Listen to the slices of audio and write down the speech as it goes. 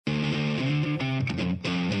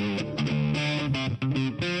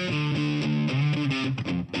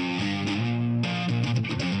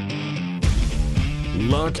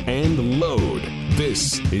lock, and load.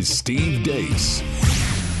 This is Steve Deace.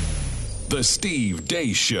 The Steve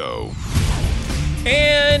Deace Show.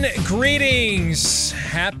 And greetings.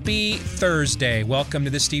 Happy Thursday. Welcome to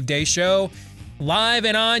the Steve Deace Show. Live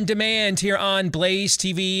and on demand here on Blaze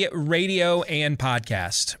TV, radio, and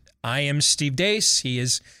podcast. I am Steve Deace. He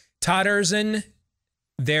is Todd Erzin.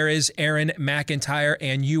 There is Aaron McIntyre,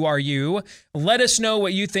 and you are you. Let us know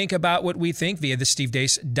what you think about what we think via the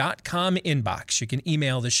stevedeace.com inbox. You can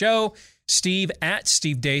email the show,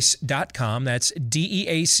 steve@stevedeace.com. That's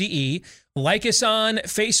DEACE. Like us on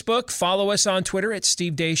Facebook. Follow us on Twitter at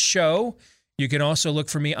Steve Deace Show. You can also look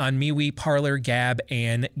for me on MeWe, Parler, Gab,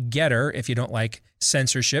 and Getter. If you don't like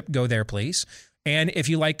censorship, go there, please. And if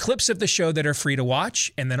you like clips of the show that are free to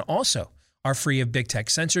watch and then also are free of big tech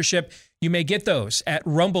censorship, you may get those at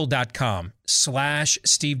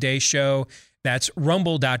rumble.com/Steve Deace Show. That's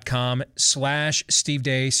rumble.com/Steve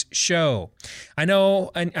Deace Show. I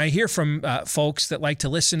know, and I hear from folks that like to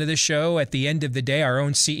listen to this show at the end of the day. Our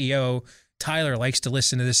own CEO, Tyler, likes to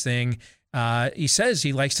listen to this thing. He says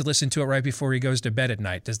he likes to listen to it right before he goes to bed at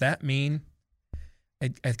night. Does that mean, I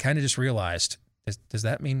kind of just realized, does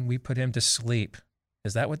that mean we put him to sleep?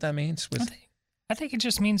 Is that what that means? I think it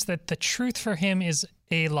just means that the truth for him is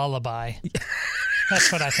a lullaby.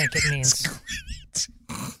 That's what I think it means.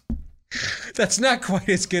 That's not quite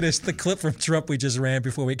as good as the clip from Trump we just ran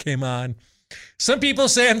before we came on. Some people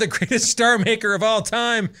say I'm the greatest star maker of all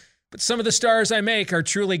time, but some of the stars I make are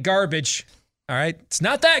truly garbage. All right? It's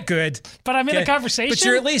not that good. But I'm in the conversation? But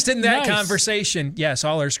you're at least in that conversation. Yes,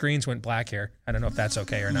 all our screens went black here. I don't know if that's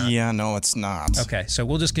okay or not. Yeah, no, it's not. Okay, so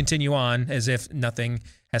we'll just continue on as if nothing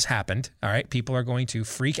has happened. All right? People are going to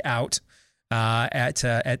freak out at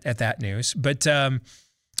that news. But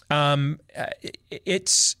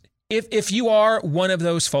it's... If you are one of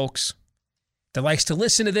those folks that likes to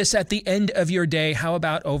listen to this at the end of your day, how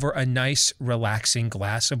about over a nice, relaxing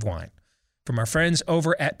glass of wine? From our friends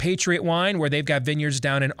over at Patriot Wine, where they've got vineyards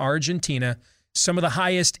down in Argentina, some of the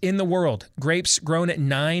highest in the world. Grapes grown at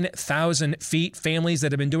 9,000 feet. Families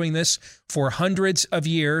that have been doing this for hundreds of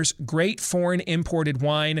years. Great foreign imported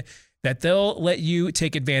wine that they'll let you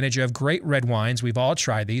take advantage of. Great red wines. We've all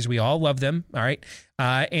tried these. We all love them. All right.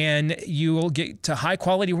 And you will get to high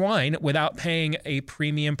quality wine without paying a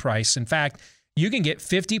premium price. In fact, you can get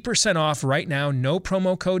 50% off right now. No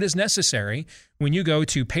promo code is necessary when you go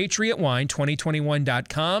to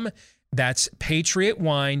patriotwine2021.com. That's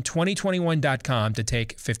patriotwine2021.com to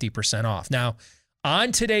take 50% off. Now,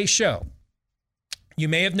 on today's show, you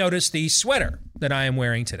may have noticed the sweater that I am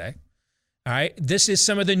wearing today. All right, this is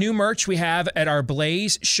some of the new merch we have at our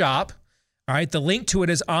Blaze shop. All right, the link to it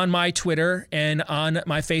is on my Twitter and on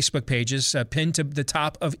my Facebook pages, pinned to the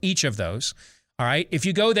top of each of those. All right, if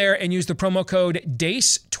you go there and use the promo code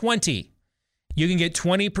DACE20, you can get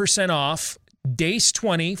 20% off,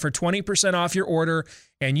 DACE20 for 20% off your order,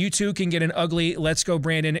 and you too can get an ugly Let's Go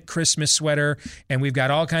Brandon Christmas sweater, and we've got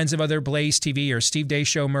all kinds of other Blaze TV or Steve Deace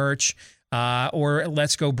Show merch. Or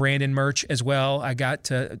Let's Go Brandon merch as well. I got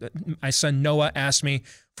my son Noah asked me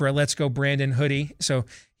for a Let's Go Brandon hoodie, so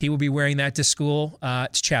he will be wearing that to school.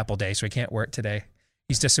 It's chapel day, so he can't wear it today.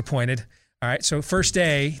 He's disappointed. All right, so first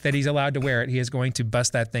day that he's allowed to wear it, he is going to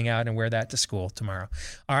bust that thing out and wear that to school tomorrow.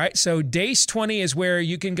 All right, so DACE20 is where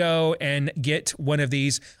you can go and get one of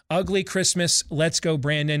these ugly Christmas Let's Go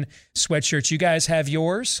Brandon sweatshirts. You guys have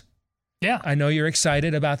yours? Yeah. I know you're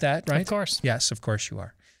excited about that, right? Of course. Yes, of course you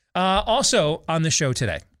are. Also on the show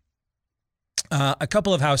today, a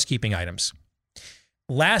couple of housekeeping items.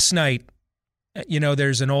 Last night,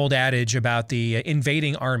 there's an old adage about the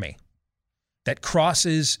invading army that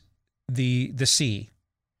crosses the sea.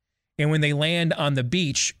 And when they land on the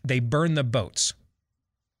beach, they burn the boats.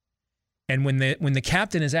 And when the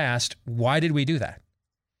captain is asked, why did we do that?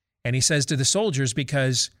 And he says to the soldiers,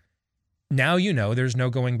 because now there's no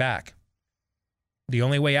going back. The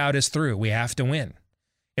only way out is through. We have to win.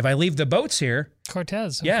 If I leave the boats here,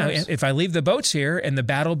 Cortez. If I leave the boats here and the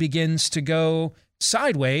battle begins to go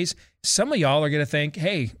sideways, some of y'all are going to think,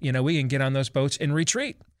 hey, we can get on those boats and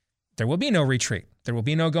retreat. There will be no retreat. There will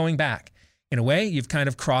be no going back. In a way, you've kind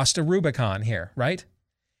of crossed a Rubicon here, right?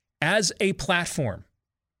 As a platform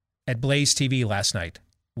at Blaze TV last night,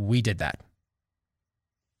 we did that.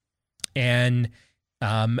 And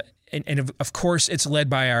of course, it's led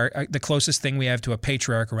by the closest thing we have to a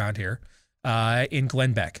patriarch around here, in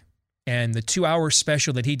Glenn Beck. And the 2-hour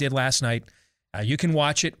special that he did last night, you can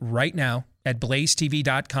watch it right now at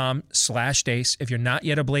blazetv.com/Deace. If you're not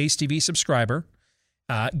yet a Blaze TV subscriber,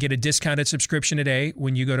 get a discounted subscription today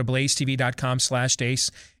when you go to blazetv.com/Deace,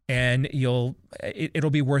 and it'll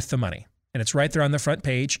be worth the money. And it's right there on the front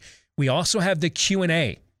page. We also have the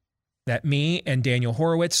Q&A that me and Daniel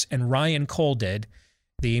Horowitz and Ryan Cole did,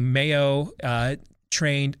 the Mayo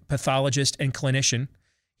trained pathologist and clinician.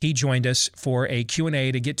 He joined us for a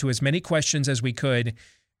Q&A to get to as many questions as we could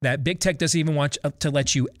that big tech doesn't even want to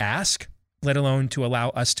let you ask, let alone to allow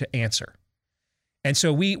us to answer. And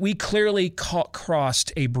so we clearly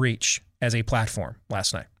crossed a breach as a platform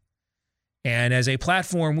last night. And as a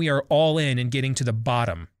platform, we are all in getting to the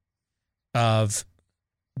bottom of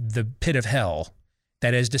the pit of hell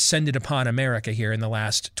that has descended upon America here in the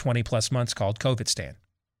last 20 plus months called COVIDstan.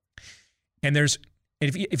 And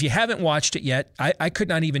if you haven't watched it yet, I could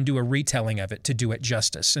not even do a retelling of it to do it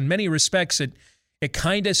justice. In many respects, it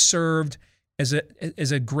kind of served as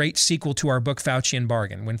a great sequel to our book, Fauci and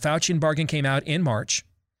Bargain. When Fauci and Bargain came out in March,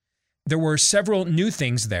 there were several new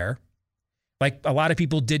things there. Like a lot of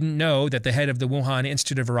people didn't know that the head of the Wuhan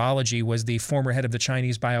Institute of Virology was the former head of the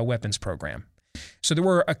Chinese bioweapons program. So there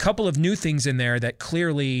were a couple of new things in there that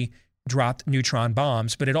clearly dropped neutron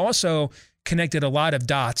bombs, but it also connected a lot of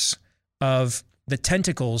dots of the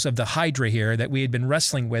tentacles of the Hydra here that we had been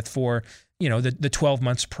wrestling with for, the 12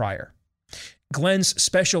 months prior. Glenn's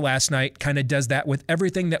special last night kind of does that with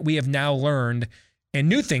everything that we have now learned and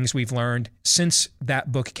new things we've learned since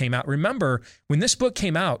that book came out. Remember, when this book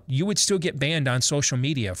came out, you would still get banned on social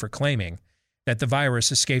media for claiming that the virus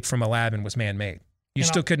escaped from a lab and was man-made. You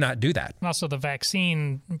still could not do that. And also the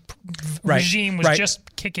vaccine regime was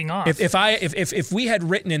just kicking off. If we had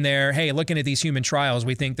written in there, hey, looking at these human trials,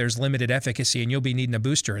 we think there's limited efficacy and you'll be needing a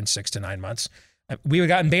booster in 6 to 9 months, we would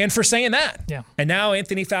have gotten banned for saying that. Yeah. And now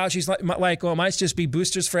Anthony Fauci's like, well, it might just be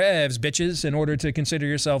boosters for evs, bitches, in order to consider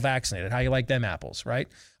yourself vaccinated. How you like them apples, right?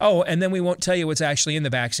 Oh, and then we won't tell you what's actually in the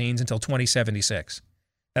vaccines until 2076.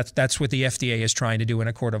 That's what the FDA is trying to do in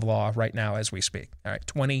a court of law right now as we speak. All right,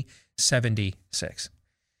 2076.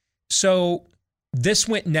 So this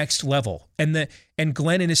went next level. And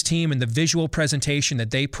Glenn and his team and the visual presentation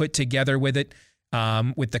that they put together with it,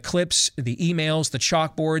 with the clips, the emails, the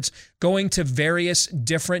chalkboards, going to various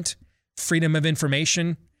different freedom of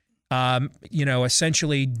information,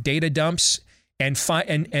 essentially data dumps,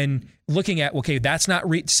 and looking at, okay, that's not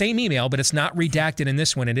same email, but it's not redacted in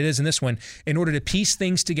this one, and it is in this one, in order to piece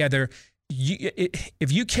things together.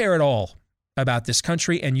 If you care at all about this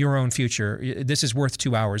country and your own future, this is worth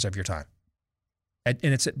 2 hours of your time. And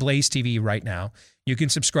it's at Blaze TV right now. You can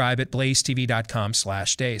subscribe at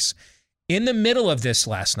blazetv.com/Deace. In the middle of this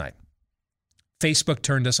last night, Facebook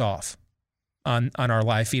turned us off on our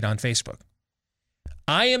live feed on Facebook.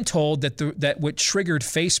 I am told that what triggered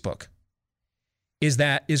Facebook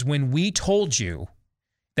is when we told you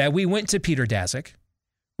that we went to Peter Daszak,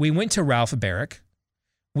 we went to Ralph Baric,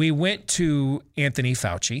 we went to Anthony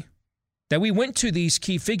Fauci, that we went to these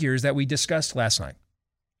key figures that we discussed last night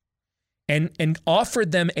and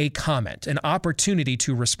offered them a comment, an opportunity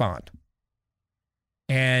to respond.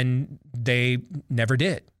 And they never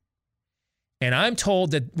did. And I'm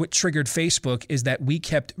told that what triggered Facebook is that we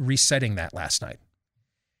kept resetting that last night.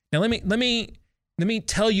 Now let me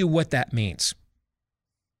tell you what that means.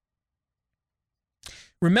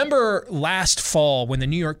 Remember last fall when the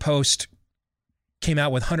New York Post came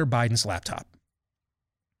out with Hunter Biden's laptop?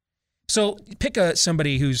 So pick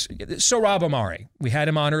somebody who's Sohrab Ahmari. We had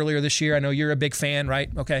him on earlier this year. I know you're a big fan, right?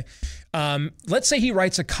 Okay. Let's say he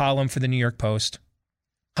writes a column for the New York Post.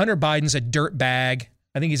 Hunter Biden's a dirt bag.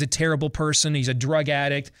 I think he's a terrible person. He's a drug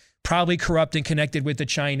addict, probably corrupt and connected with the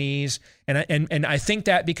Chinese. And I think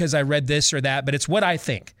that because I read this or that, but it's what I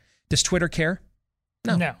think. Does Twitter care?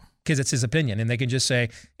 No. Because it's his opinion. And they can just say,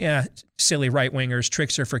 yeah, silly right-wingers,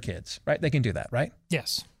 tricks are for kids, right? They can do that, right?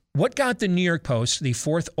 Yes. What got the New York Post, the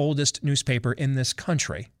fourth oldest newspaper in this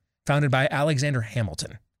country, founded by Alexander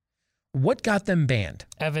Hamilton, what got them banned?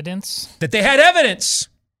 Evidence. That they had evidence.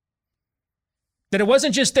 That it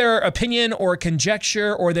wasn't just their opinion or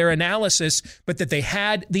conjecture or their analysis, but that they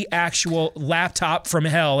had the actual laptop from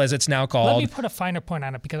hell, as it's now called. Let me put a finer point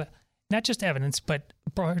on it, because not just evidence, but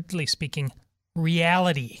broadly speaking,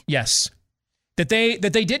 reality. Yes. That they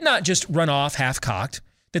did not just run off half-cocked,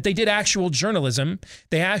 that they did actual journalism.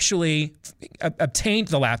 They actually obtained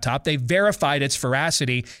the laptop, they verified its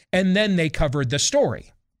veracity, and then they covered the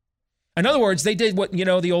story. In other words, they did what,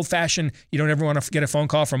 the old-fashioned, you don't ever want to get a phone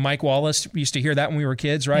call from Mike Wallace. We used to hear that when we were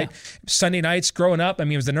kids, right? Yeah. Sunday nights growing up,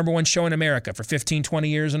 it was the number one show in America for 15, 20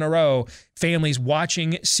 years in a row. Families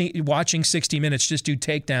watching 60 Minutes just do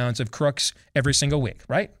takedowns of crooks every single week,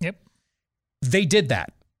 right? Yep. They did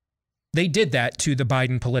that. They did that to the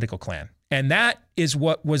Biden political clan. And that is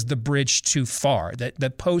what was the bridge too far, that the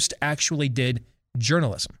Post actually did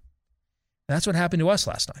journalism. And that's what happened to us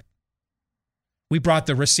last night. We brought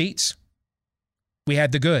the receipts. We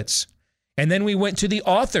had the goods. And then we went to the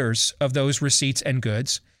authors of those receipts and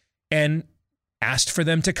goods and asked for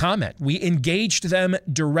them to comment. We engaged them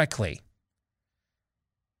directly,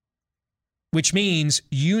 which means,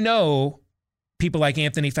 people like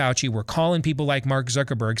Anthony Fauci were calling people like Mark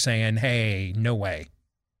Zuckerberg saying, hey, no way,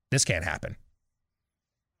 this can't happen.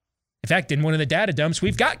 In fact, in one of the data dumps,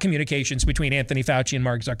 we've got communications between Anthony Fauci and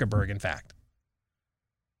Mark Zuckerberg, in fact.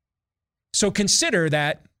 So consider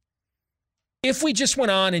that if we just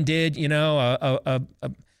went on and did, a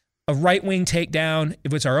right-wing takedown,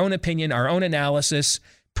 if it's our own opinion, our own analysis,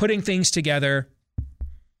 putting things together,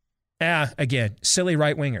 again, silly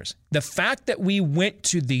right-wingers. The fact that we went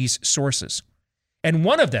to these sources, and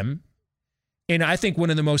one of them, and I think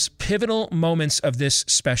one of the most pivotal moments of this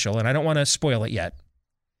special, and I don't want to spoil it yet,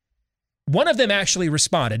 one of them actually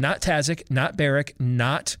responded, not Tazik, not Barrick,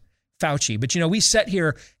 not Fauci. But, we sat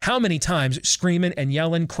here how many times screaming and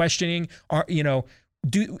yelling, questioning,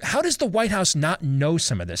 how does the White House not know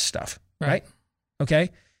some of this stuff, right? Okay.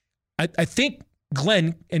 I think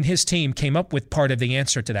Glenn and his team came up with part of the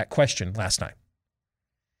answer to that question last night.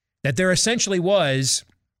 That there essentially was,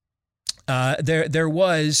 there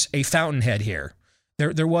was a fountainhead here.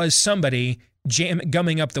 There was somebody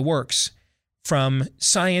gumming up the works from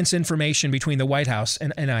science information between the White House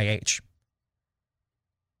and NIH.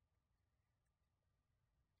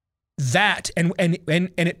 That, and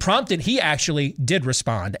it prompted, he actually did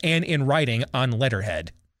respond, and in writing on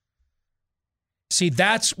letterhead. See,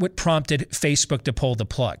 that's what prompted Facebook to pull the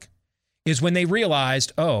plug, is when they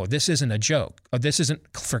realized, oh, this isn't a joke, or this isn't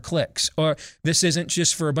for clicks, or this isn't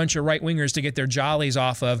just for a bunch of right-wingers to get their jollies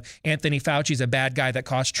off of Anthony Fauci's a bad guy that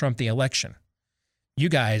cost Trump the election. You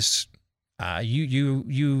guys,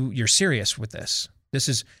 you're serious with this.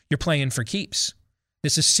 You're playing for keeps.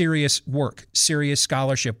 This is serious work. Serious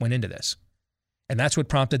scholarship went into this. And that's what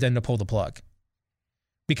prompted them to pull the plug.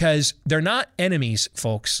 Because they're not enemies,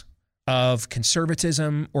 folks, of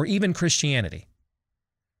conservatism or even Christianity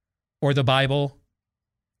or the Bible.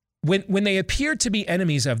 When they appear to be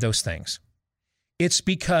enemies of those things, it's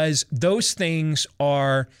because those things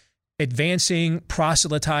are advancing,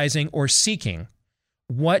 proselytizing, or seeking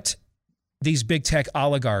what these big tech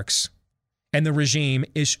oligarchs and the regime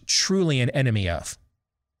is truly an enemy of.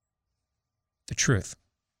 The truth.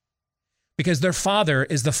 Because their father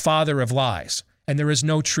is the father of lies, and there is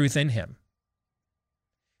no truth in him.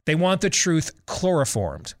 They want the truth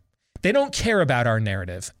chloroformed. They don't care about our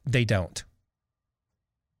narrative. They don't.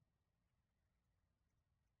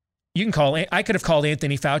 I could have called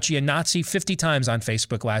Anthony Fauci a Nazi 50 times on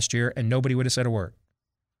Facebook last year, and nobody would have said a word.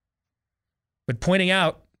 But pointing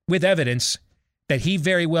out with evidence that he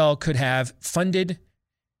very well could have funded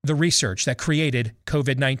the research that created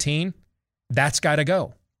COVID-19, that's got to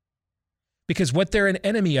go. Because what they're an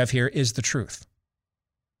enemy of here is the truth.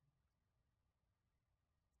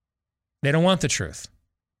 They don't want the truth.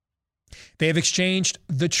 They have exchanged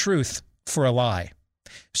the truth for a lie.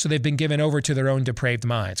 So they've been given over to their own depraved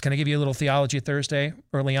minds. Can I give you a little Theology Thursday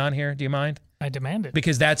early on here? Do you mind? I demand it.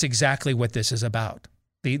 Because that's exactly what this is about.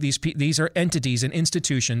 These are entities and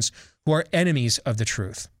institutions who are enemies of the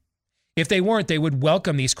truth. If they weren't, they would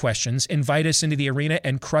welcome these questions, invite us into the arena,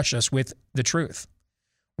 and crush us with the truth.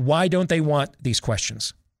 Why don't they want these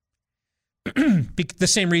questions? The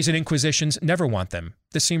same reason Inquisitions never want them.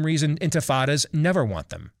 The same reason Intifadas never want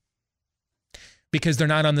them. Because they're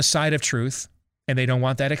not on the side of truth, and they don't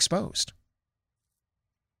want that exposed.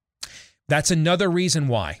 That's another reason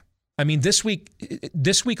why. I mean, this week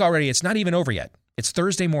already, it's not even over yet. It's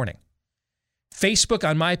Thursday morning. Facebook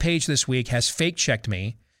on my page this week has fake checked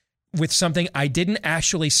me with something I didn't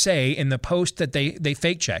actually say in the post that they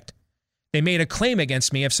fake checked. They made a claim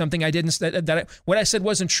against me of something I didn't, what I said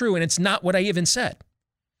wasn't true, and it's not what I even said.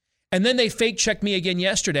 And then they fake checked me again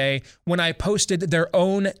yesterday when I posted their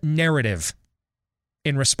own narrative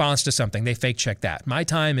in response to something. They fake checked that. My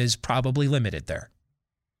time is probably limited there.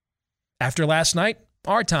 After last night,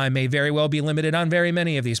 our time may very well be limited on very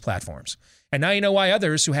many of these platforms. And now you know why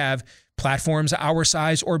others who have platforms our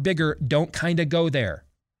size or bigger don't kind of go there.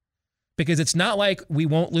 Because it's not like we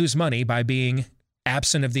won't lose money by being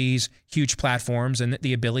absent of these huge platforms and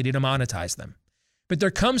the ability to monetize them. But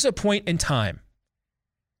there comes a point in time.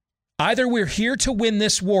 Either we're here to win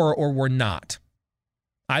this war or we're not.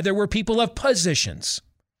 Either we're people of positions,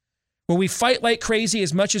 where we fight like crazy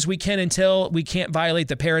as much as we can until we can't violate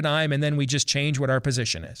the paradigm and then we just change what our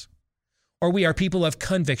position is. Or we are people of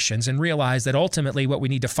convictions and realize that ultimately what we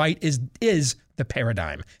need to fight is the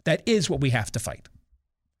paradigm. That is what we have to fight.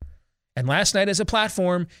 And last night as a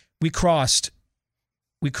platform, we crossed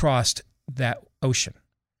that ocean.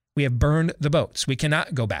 We have burned the boats. We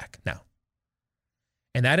cannot go back now.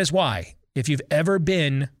 And that is why, if you've ever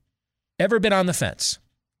been on the fence,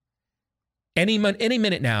 any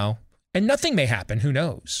minute now, and nothing may happen, who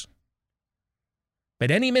knows?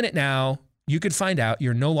 But any minute now, you could find out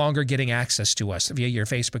you're no longer getting access to us via your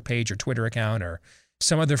Facebook page or Twitter account or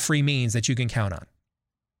some other free means that you can count on.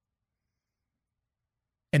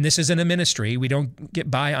 And this isn't a ministry. We don't get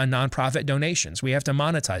by on nonprofit donations. We have to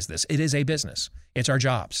monetize this. It is a business. It's our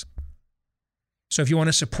jobs. So if you want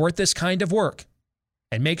to support this kind of work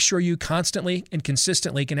and make sure you constantly and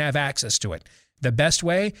consistently can have access to it, the best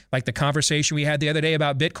way, like the conversation we had the other day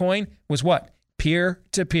about Bitcoin, was what?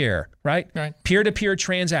 Peer-to-peer, right? Right. Peer-to-peer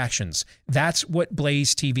transactions. That's what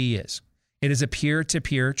Blaze TV is. It is a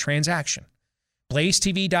peer-to-peer transaction.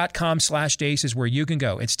 BlazeTV.com/Deace is where you can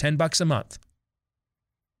go. It's $10 a month.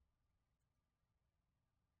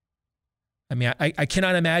 I mean, I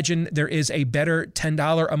cannot imagine there is a better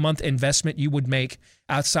 $10 a month investment you would make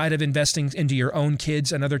outside of investing into your own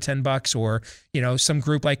kids, another $10, or, some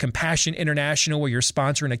group like Compassion International where you're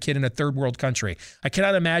sponsoring a kid in a third world country. I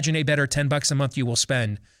cannot imagine a better $10 a month you will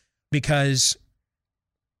spend, because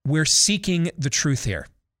we're seeking the truth here.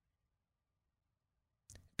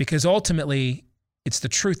 Because ultimately, it's the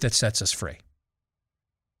truth that sets us free.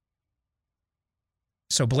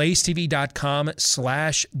 So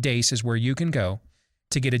blazetv.com/Deace is where you can go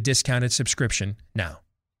to get a discounted subscription now.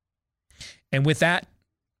 And with that,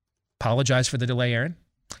 apologize for the delay, Aaron.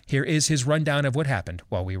 Here is his rundown of what happened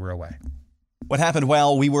while we were away. What happened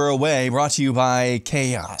while we were away, brought to you by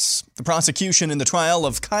Chaos. The prosecution in the trial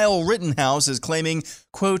of Kyle Rittenhouse is claiming,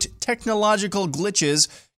 quote, technological glitches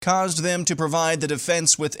caused them to provide the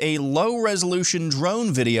defense with a low-resolution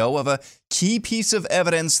drone video of a key piece of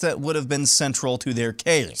evidence that would have been central to their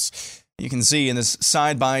case. You can see in this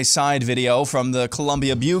side-by-side video from the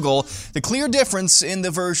Columbia Bugle the clear difference in the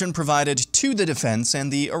version provided to the defense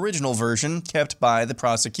and the original version kept by the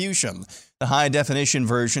prosecution. The high-definition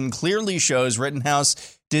version clearly shows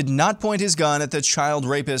Rittenhouse did not point his gun at the child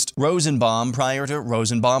rapist Rosenbaum prior to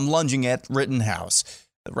Rosenbaum lunging at Rittenhouse.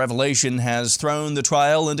 The revelation has thrown the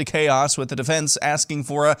trial into chaos, with the defense asking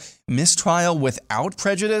for a mistrial without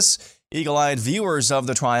prejudice. Eagle-eyed viewers of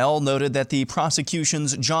the trial noted that the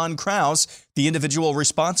prosecution's John Krause, the individual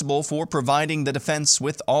responsible for providing the defense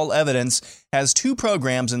with all evidence, has 2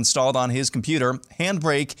 programs installed on his computer,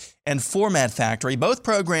 Handbrake and Format Factory, both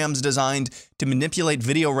programs designed to manipulate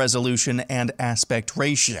video resolution and aspect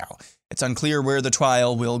ratio. It's unclear where the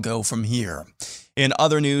trial will go from here. In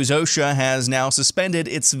other news, OSHA has now suspended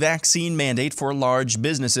its vaccine mandate for large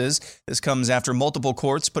businesses. This comes after multiple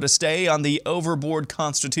courts put a stay on the overboard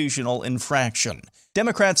constitutional infraction.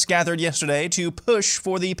 Democrats gathered yesterday to push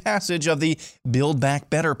for the passage of the Build Back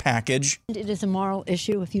Better package. It is a moral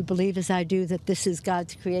issue, if you believe, as I do, that this is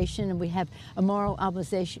God's creation and we have a moral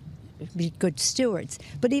obligation to be good stewards.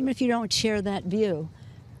 But even if you don't share that view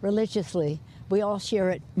religiously, we all share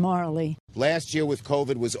it morally. Last year with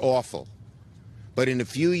COVID was awful. But in a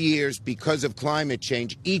few years, because of climate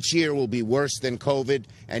change, each year will be worse than COVID,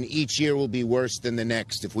 and each year will be worse than the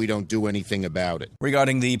next if we don't do anything about it.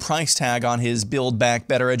 Regarding the price tag on his Build Back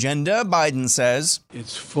Better agenda, Biden says,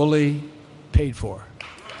 it's fully paid for.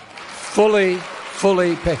 Fully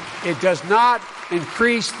paid. It does not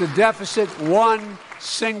increase the deficit 1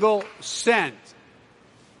 single cent.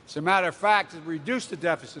 As a matter of fact, it reduced the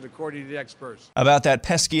deficit, according to the experts. About that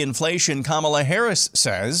pesky inflation, Kamala Harris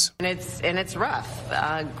says, And it's rough.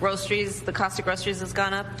 Groceries, the cost of groceries has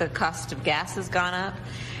gone up. The cost of gas has gone up.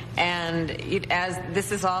 And as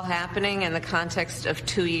this is all happening in the context of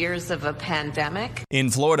 2 years of a pandemic. In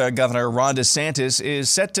Florida, Governor Ron DeSantis is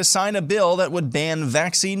set to sign a bill that would ban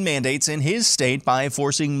vaccine mandates in his state by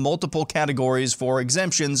forcing multiple categories for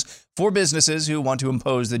exemptions for businesses who want to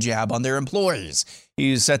impose the jab on their employees.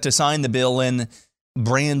 He's set to sign the bill in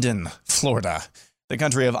Brandon, Florida. The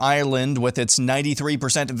country of Ireland, with its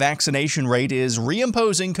 93% vaccination rate, is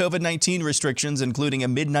reimposing COVID-19 restrictions, including a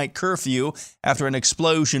midnight curfew, after an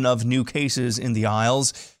explosion of new cases in the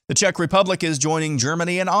Isles. The Czech Republic is joining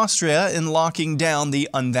Germany and Austria in locking down the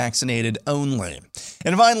unvaccinated only.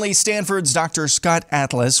 And finally, Stanford's Dr. Scott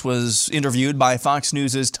Atlas was interviewed by Fox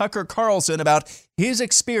News' Tucker Carlson about his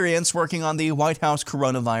experience working on the White House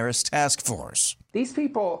Coronavirus Task Force. These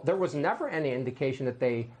people, there was never any indication that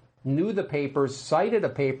they knew the papers, cited a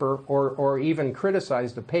paper, or even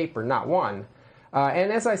criticized a paper, not one.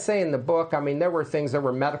 And as I say in the book, I mean, there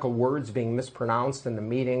were medical words being mispronounced in the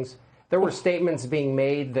meetings. There were statements being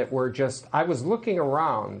made that were just, I was looking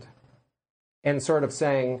around and sort of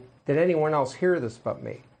saying, did anyone else hear this but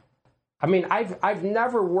me? I mean, I've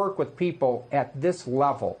never worked with people at this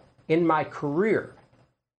level in my career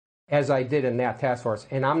as I did in that task force,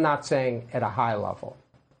 and I'm not saying at a high level.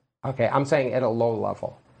 Okay, I'm saying at a low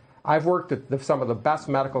level. I've worked at some of the best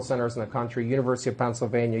medical centers in the country, University of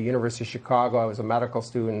Pennsylvania, University of Chicago. I was a medical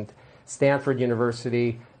student, Stanford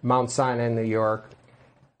University, Mount Sinai in New York.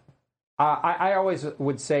 I always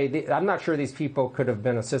would say, I'm not sure these people could have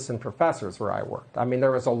been assistant professors where I worked. I mean,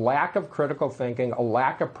 there was a lack of critical thinking, a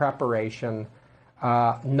lack of preparation,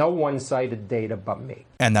 no one-sided data but me.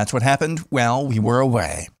 And that's what happened while we were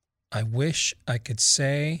away. I wish I could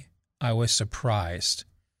say I was surprised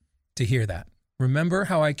to hear that. Remember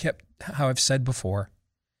how I've said before,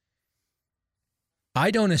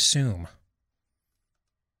 I don't assume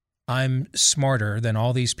I'm smarter than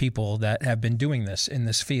all these people that have been doing this in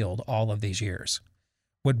this field all of these years.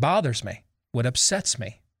 What bothers me, what upsets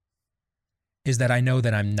me, is that I know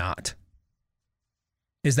that I'm not.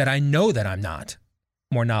 Is that I know that I'm not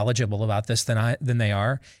more knowledgeable about this than they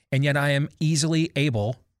are, and yet I am easily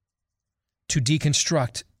able to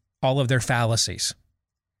deconstruct all of their fallacies.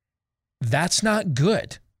 That's not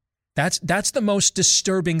good. That's the most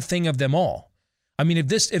disturbing thing of them all. I mean, if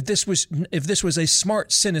this was a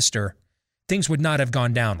smart sinister, things would not have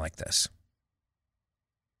gone down like this.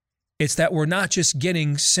 It's that we're not just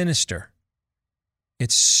getting sinister.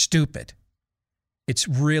 It's stupid. It's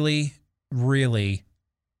really, really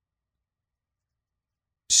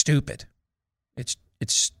stupid. It's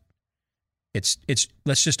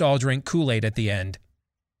let's just all drink Kool-Aid at the end.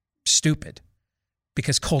 Stupid.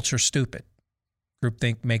 Because culture's stupid.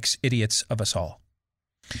 Groupthink makes idiots of us all.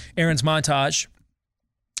 Aaron's Montage,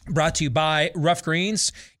 brought to you by Rough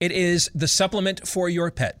Greens. It is the supplement for your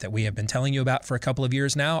pet that we have been telling you about for a couple of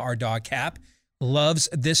years now. Our dog Cap loves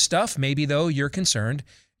this stuff. Maybe, though, you're concerned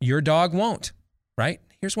your dog won't, right?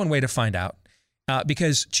 Here's one way to find out.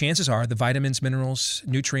 Because chances are the vitamins, minerals,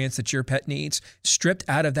 nutrients that your pet needs stripped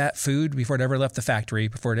out of that food before it ever left the factory,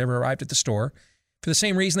 before it ever arrived at the store, for the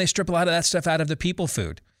same reason they strip a lot of that stuff out of the people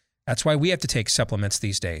food. That's why we have to take supplements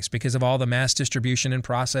these days, because of all the mass distribution and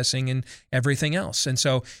processing and everything else. And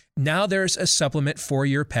so now there's a supplement for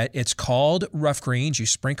your pet. It's called Rough Greens. You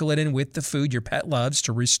sprinkle it in with the food your pet loves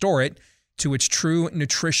to restore it to its true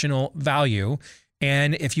nutritional value.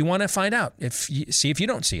 And if you want to find out, if you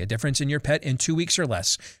don't see a difference in your pet in 2 weeks or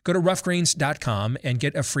less, go to roughgreens.com and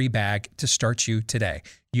get a free bag to start you today.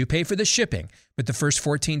 You pay for the shipping, but the first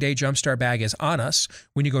 14-day Jumpstart bag is on us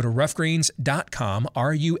when you go to roughgreens.com,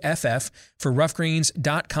 RUFF, for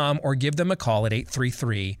roughgreens.com, or give them a call at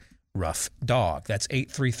 833-ROUGH-DOG. That's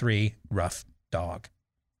 833-ROUGH-DOG.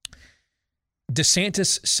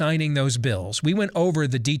 DeSantis signing those bills. We went over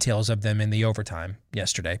the details of them in the overtime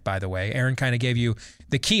yesterday, by the way. Aaron kind of gave you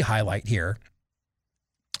the key highlight here.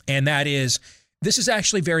 And that is, this is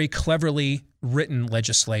actually very cleverly written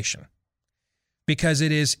legislation, because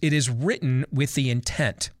it is written with the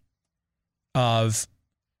intent of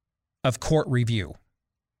court review.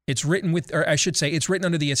 It's written with, or I should say, it's written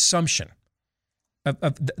under the assumption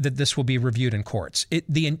of that this will be reviewed in courts.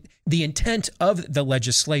 The intent of the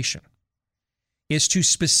legislation is to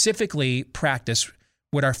specifically practice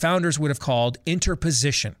what our founders would have called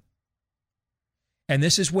interposition. And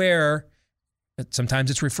this is where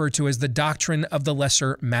sometimes it's referred to as the doctrine of the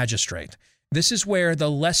lesser magistrate. This is where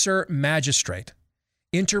the lesser magistrate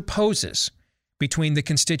interposes between the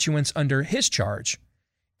constituents under his charge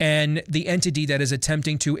and the entity that is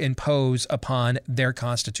attempting to impose upon their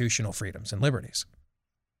constitutional freedoms and liberties.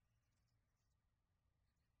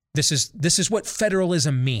 This is what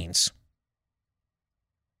federalism means.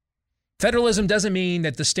 Federalism doesn't mean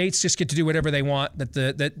that the states just get to do whatever they want,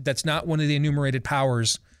 that's not one of the enumerated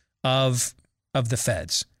powers of the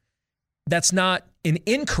feds. That's not an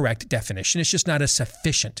incorrect definition. It's just not a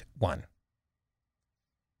sufficient one.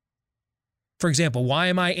 For example, why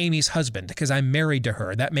am I Amy's husband? Because I'm married to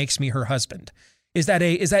her. That makes me her husband. Is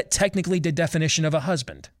that technically the definition of a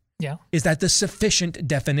husband? Yeah. Is that the sufficient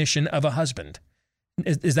definition of a husband?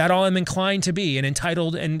 Is that all I'm inclined to be and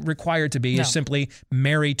entitled and required to be? No. Is simply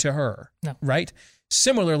married to her? No. Right?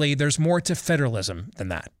 Similarly, there's more to federalism than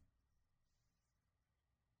that.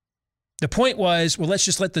 The point was, well, let's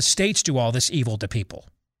just let the states do all this evil to people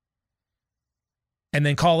and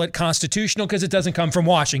then call it constitutional because it doesn't come from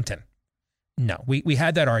Washington. No, we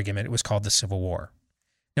had that argument. It was called the Civil War.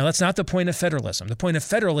 Now, that's not the point of federalism. The point of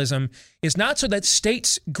federalism is not so that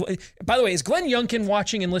states... By the way, is Glenn Youngkin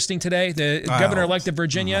watching and listening today, the governor-elect of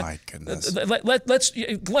Virginia? My goodness. Let's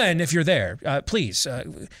Glenn, if you're there, please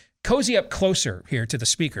cozy up closer here to the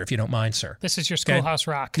speaker, if you don't mind, sir. This is your Schoolhouse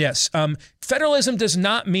Rock. Yes. Federalism does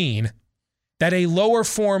not mean that a lower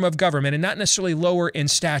form of government, and not necessarily lower in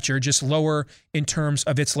stature, just lower in terms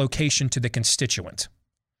of its location to the constituent,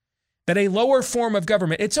 that a lower form of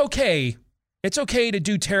government, it's okay It's okay to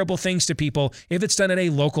do terrible things to people if it's done at a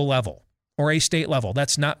local level or a state level.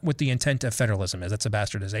 That's not what the intent of federalism is. That's a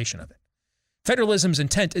bastardization of it. Federalism's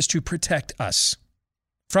intent is to protect us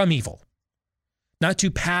from evil, not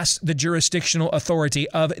to pass the jurisdictional authority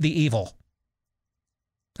of the evil.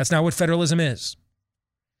 That's not what federalism is.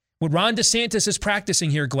 What Ron DeSantis is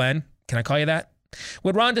practicing here, Glenn, can I call you that?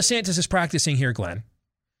 What Ron DeSantis is practicing here, Glenn,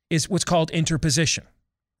 is what's called interposition.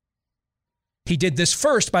 He did this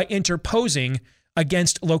first by interposing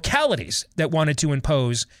against localities that wanted to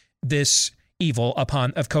impose this evil of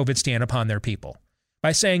COVID upon their people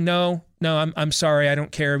by saying, no, I'm sorry, I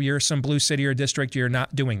don't care. You're some blue city or district. You're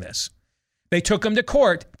not doing this. They took them to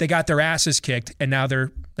court. They got their asses kicked, and now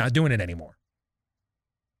they're not doing it anymore.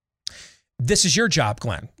 This is your job,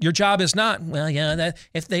 Glenn. Your job is not, well, yeah,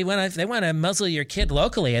 if they want to muzzle your kid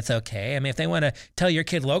locally, it's okay. I mean, if they want to tell your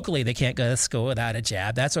kid locally they can't go to school without a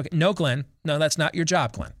jab, that's okay. No, Glenn. No, that's not your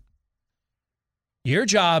job, Glenn. Your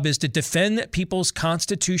job is to defend people's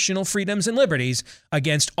constitutional freedoms and liberties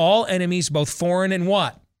against all enemies, both foreign and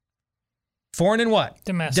what? Foreign and what?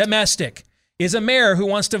 Domestic. Is a mayor who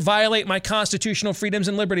wants to violate my constitutional freedoms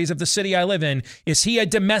and liberties of the city I live in, is he a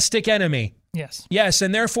domestic enemy? Yes. Yes,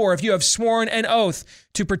 and therefore, if you have sworn an oath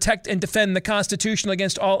to protect and defend the Constitution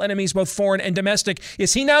against all enemies, both foreign and domestic,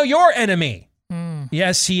 is he now your enemy?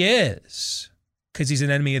 Yes, he is, because he's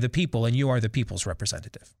an enemy of the people, and you are the people's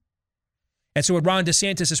representative. And so what Ron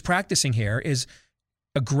DeSantis is practicing here is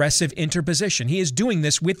aggressive interposition. He is doing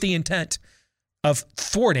this with the intent of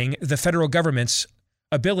thwarting the federal government's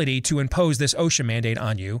ability to impose this OSHA mandate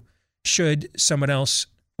on you should someone else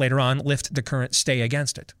later on lift the current stay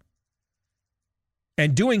against it.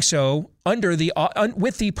 And doing so under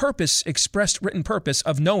with the purpose, expressed written purpose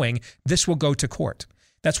of knowing this will go to court.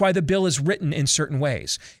 That's why the bill is written in certain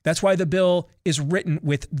ways. That's why the bill is written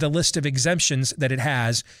with the list of exemptions that it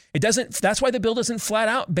has. That's why the bill doesn't flat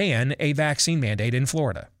out ban a vaccine mandate in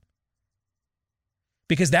Florida.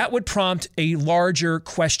 Because that would prompt a larger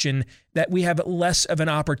question that we have less of an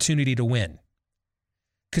opportunity to win.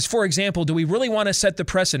 Because, for example, do we really want to set the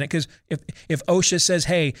precedent? Because if OSHA says,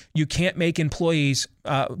 hey, you can't make employees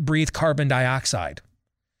breathe carbon dioxide,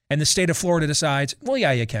 and the state of Florida decides, well,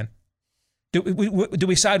 yeah, you can. Do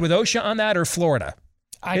we side with OSHA on that or Florida?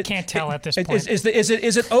 I can't tell at this point.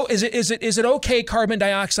 Is it okay carbon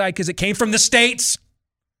dioxide because it came from the states?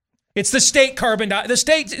 It's the state carbon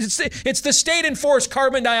dioxide. It's the state enforced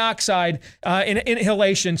carbon dioxide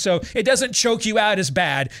inhalation, so it doesn't choke you out as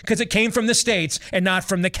bad because it came from the states and not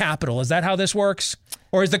from the capital. Is that how this works?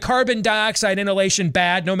 Or is the carbon dioxide inhalation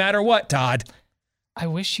bad no matter what, Todd? I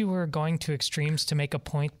wish you were going to extremes to make a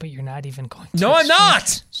point, but you're not even going to. No, I'm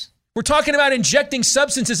not. We're talking about injecting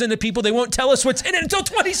substances into people. They won't tell us what's in it until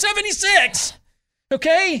 2076.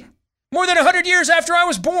 Okay? More than 100 years after I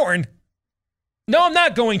was born. No, I'm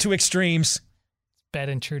not going to extremes. Bad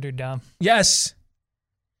intruder, dumb. Yes.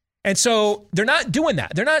 And so they're not doing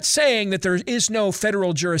that. They're not saying that there is no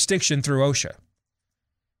federal jurisdiction through OSHA.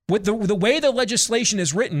 What the way the legislation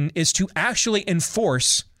is written is to actually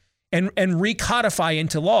enforce and recodify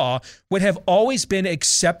into law what have always been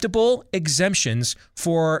acceptable exemptions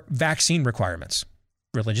for vaccine requirements.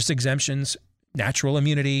 Religious exemptions, natural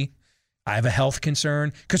immunity, I have a health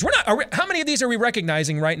concern. Because how many of these are we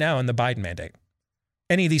recognizing right now in the Biden mandate?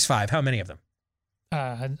 Any of these 5, how many of them?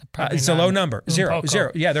 It's a low number. Zero.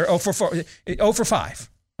 Yeah, they're 0 for 4, 0 for 5.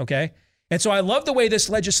 Okay. And so I love the way this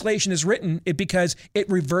legislation is written because it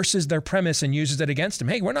reverses their premise and uses it against them.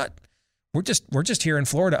 Hey, we're just here in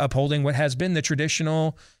Florida upholding what has been the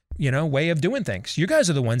traditional, way of doing things. You guys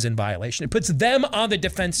are the ones in violation. It puts them on the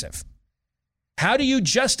defensive. How do you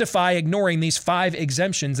justify ignoring these 5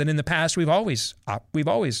 exemptions that in the past we've always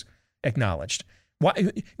acknowledged?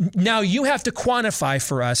 Why, now you have to quantify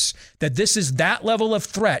for us that this is that level of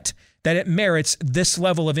threat that it merits this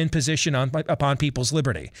level of imposition upon people's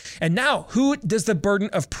liberty. And now, who does the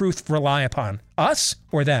burden of proof rely upon? Us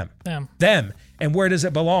or them? Them. And where does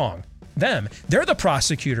it belong? Them. They're the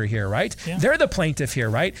prosecutor here, right? Yeah. They're the plaintiff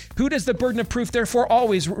here, right? Who does the burden of proof therefore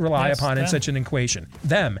always rely upon in such an equation?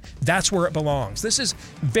 Them. That's where it belongs. This is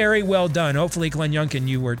very well done. Hopefully, Glenn Youngkin,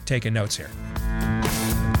 you were taking notes here.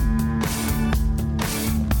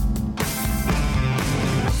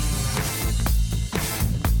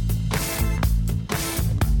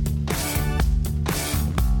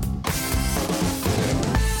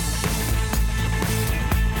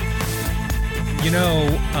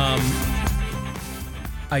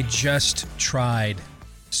 I just tried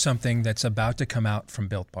something that's about to come out from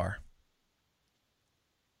Built Bar.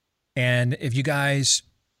 And if you guys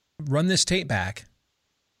run this tape back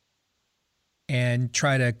and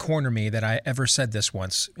try to corner me that I ever said this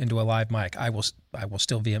once into a live mic, I will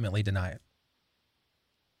still vehemently deny it.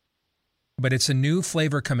 But it's a new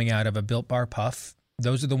flavor coming out of a Built Bar Puff.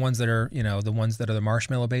 Those are the ones that are, the ones that are the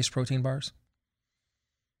marshmallow-based protein bars.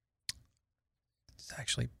 It's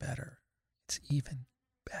actually better. It's even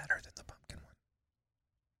better than the pumpkin one.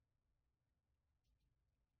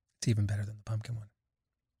 It's even better than the pumpkin one.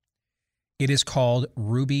 It is called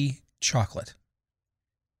Ruby Chocolate.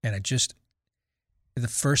 And the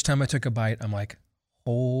first time I took a bite, I'm like,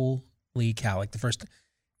 holy cow. Like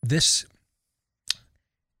this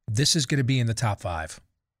is going to be in the top 5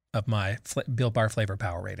 of my Built Bar flavor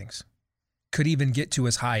power ratings. Could even get to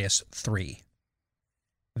as high as 3.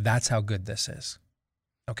 That's how good this is.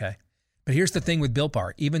 Okay. But here's the thing with Built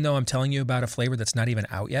Bar. Even though I'm telling you about a flavor that's not even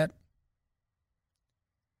out yet,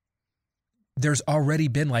 there's already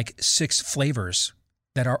been like 6 flavors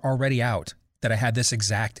that are already out that I had this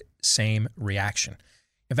exact same reaction.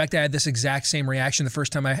 In fact, I had this exact same reaction the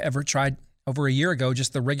first time I ever tried over a year ago,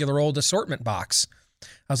 just the regular old assortment box.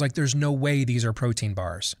 I was like, there's no way these are protein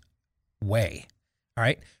bars. Way. All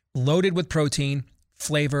right. Loaded with protein,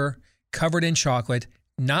 flavor, covered in chocolate,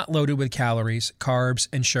 not loaded with calories, carbs,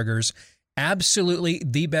 and sugars. Absolutely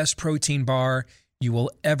the best protein bar you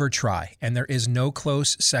will ever try. And there is no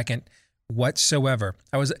close second whatsoever.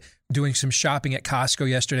 I was doing some shopping at Costco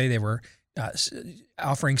yesterday. They were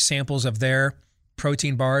offering samples of their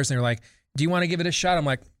protein bars. And they're like, do you want to give it a shot? I'm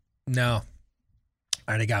like, no,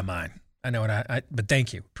 I already got mine. I know what but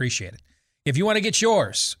thank you. Appreciate it. If you want to get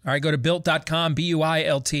yours, all right, go to Built.com,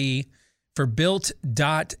 BUILT, for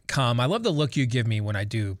Built.com. I love the look you give me when I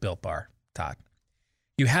do Built Bar, Todd.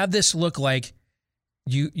 You have this look like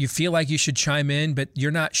you feel like you should chime in, but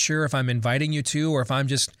you're not sure if I'm inviting you to or if I'm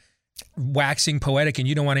just waxing poetic and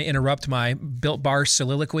you don't want to interrupt my Built Bar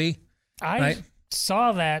soliloquy. I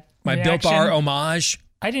saw that My reaction. Built Bar homage.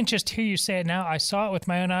 I didn't just hear you say it now. I saw it with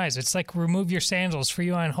my own eyes. It's like remove your sandals for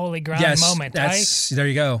you on holy ground moment. There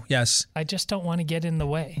you go. Yes. I just don't want to get in the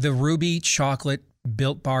way. The Ruby Chocolate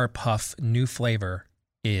Built Bar Puff new flavor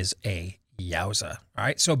is a yowza. All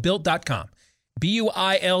right. So Built.com.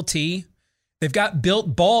 BUILT. They've got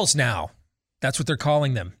Built Balls now. That's what they're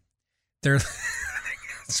calling them. That's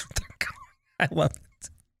what they're calling. I love it.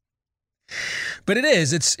 But it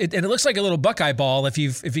is. And it looks like a little Buckeye ball. If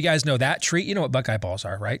you guys know that treat, you know what Buckeye balls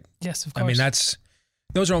are, right? Yes, of course. I mean,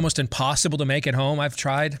 those are almost impossible to make at home. I've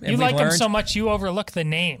tried. And you like them so much you overlook the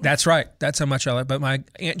name. That's right. That's how much I like. But my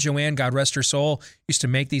Aunt Joanne, God rest her soul, used to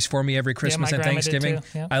make these for me every Christmas and Thanksgiving. Did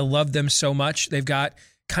too. Yeah. I love them so much. They've got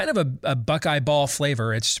kind of a Buckeye ball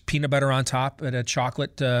flavor. It's peanut butter on top and a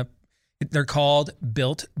chocolate. They're called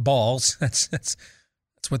Built Balls. That's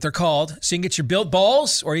what they're called. So you can get your Built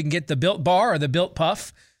Balls or you can get the Built Bar or the Built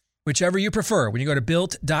Puff, whichever you prefer. When you go to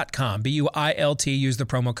Built.com, BUILT, use the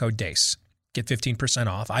promo code DACE. Get 15%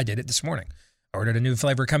 off. I did it this morning. I ordered a new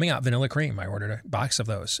flavor coming out, vanilla cream. I ordered a box of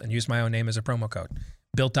those and used my own name as a promo code.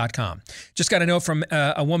 Built.com. Just got a note from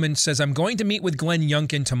a woman says, I'm going to meet with Glenn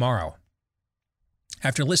Youngkin tomorrow.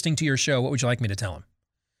 After listening to your show, what would you like me to tell him?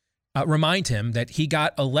 Remind him that he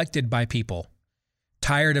got elected by people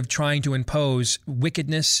tired of trying to impose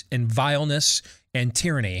wickedness and vileness and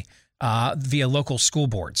tyranny via local school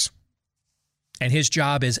boards. And his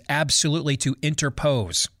job is absolutely to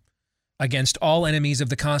interpose against all enemies of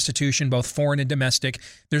the Constitution, both foreign and domestic.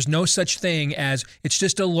 There's no such thing as it's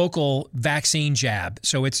just a local vaccine jab.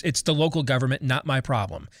 So it's the local government, not my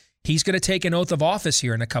problem. He's going to take an oath of office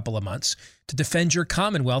here in a couple of months to defend your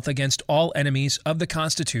Commonwealth against all enemies of the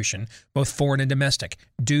Constitution, both foreign and domestic.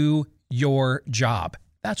 Do your job.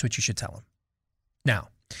 That's what you should tell him. Now,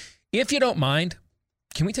 if you don't mind,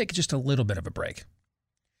 can we take just a little bit of a break?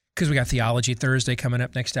 Because we got Theology Thursday coming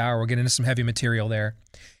up next hour. We'll get into some heavy material there.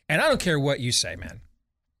 And I don't care what you say, man.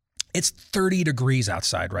 It's 30 degrees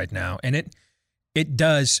outside right now, and it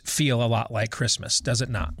does feel a lot like Christmas, does it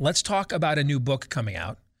not? Let's talk about a new book coming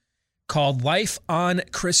out called Life on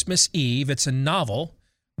Christmas Eve. It's a novel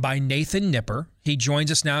by Nathan Nipper. He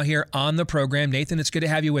joins us now here on the program. Nathan, it's good to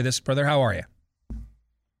have you with us. Brother, how are you?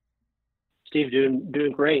 Steve,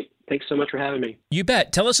 doing great. Thanks so much for having me. You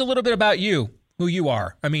bet. Tell us a little bit about you, who you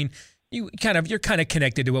are. I mean, you're kind of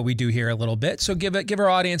connected to what we do here a little bit. So give our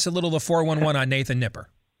audience a little of 411 on Nathan Nipper.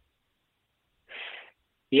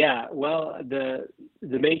 Yeah, well, the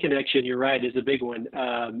main connection, you're right, is a big one.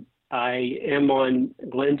 I am on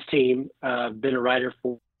Glenn's team. Been a writer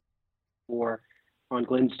on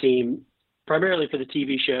Glenn's team, primarily for the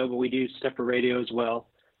TV show, but we do stuff for radio as well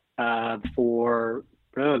for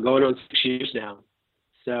going on 6 years now.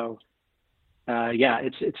 So, yeah,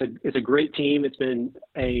 it's a great team. It's been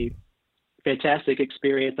a fantastic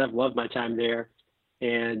experience. I've loved my time there.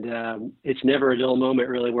 And it's never a dull moment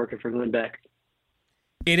really working for Glenn Beck.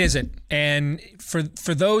 It isn't. And for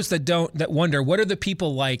those that wonder, what are the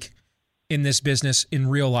people like in this business in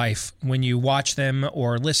real life when you watch them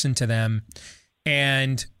or listen to them?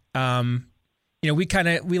 And we kind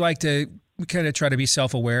of try to be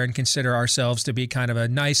self-aware and consider ourselves to be kind of a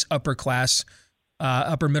nice upper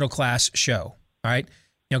middle class show. All right.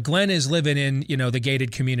 Glenn is living in, the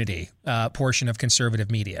gated community portion of conservative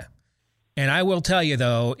media. And I will tell you,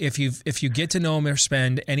 though, if you get to know him or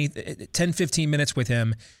spend 10, 15 minutes with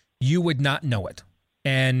him, you would not know it.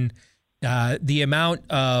 And the amount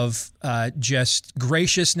of just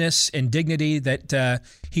graciousness and dignity that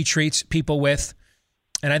he treats people with.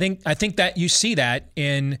 And I think that you see that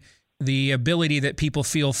in the ability that people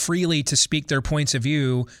feel freely to speak their points of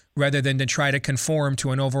view rather than to try to conform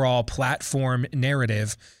to an overall platform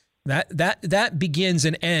narrative. That begins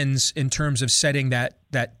and ends in terms of setting that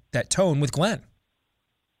tone with Glenn.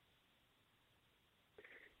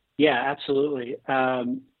 Yeah, absolutely.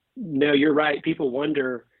 No, you're right. People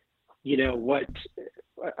wonder, what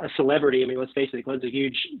a celebrity. I mean, let's face it, Glenn's a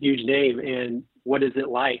huge name, and what is it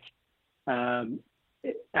like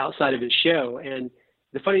outside of his show? And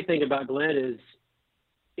the funny thing about Glenn is,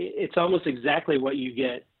 it's almost exactly what you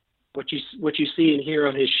get. What you see and hear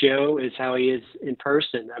on his show is how he is in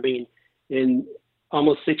person. I mean, in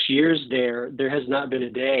almost 6 years there has not been a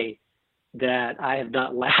day that I have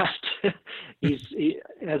not laughed. He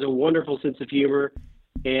has a wonderful sense of humor.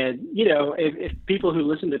 And, if people who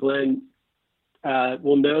listen to Glenn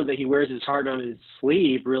will know that he wears his heart on his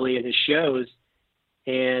sleeve really in his shows.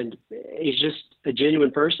 And he's just a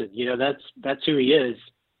genuine person. That's who he is.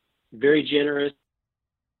 Very generous,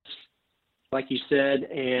 like you said,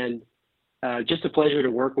 and just a pleasure to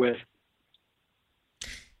work with.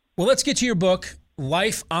 Well, let's get to your book,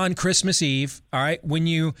 Life on Christmas Eve. All right. When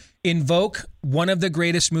you invoke one of the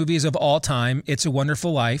greatest movies of all time, It's a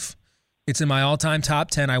Wonderful Life. It's in my all-time top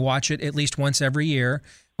 10. I watch it at least once every year.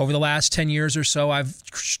 Over the last 10 years or so, I've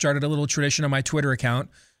started a little tradition on my Twitter account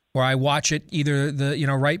where I watch it either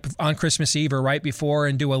right on Christmas Eve or right before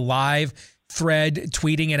and do a live thread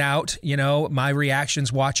tweeting it out, my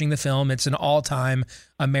reactions watching the film. It's an all-time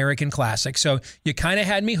American classic. So you kind of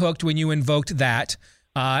had me hooked when you invoked that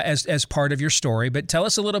as part of your story. But tell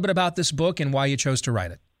us a little bit about this book and why you chose to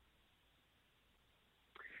write it.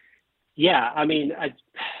 Yeah, I mean,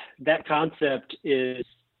 that concept is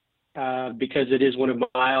because it is one of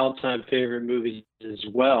my all-time favorite movies as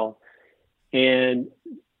well. And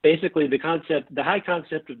basically the high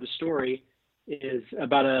concept of the story is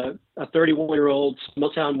about a 31-year-old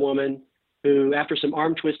small-town woman who, after some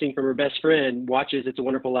arm twisting from her best friend, watches It's a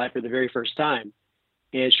Wonderful Life for the very first time.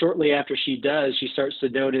 And shortly after she does, she starts to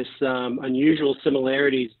notice some unusual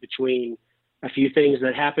similarities between a few things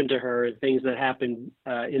that happened to her and things that happened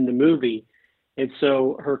in the movie. And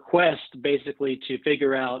so her quest basically to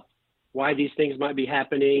figure out why these things might be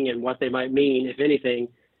happening and what they might mean, if anything,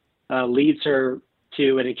 leads her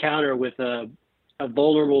to an encounter with a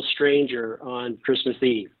vulnerable stranger on Christmas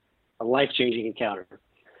Eve, a life-changing encounter.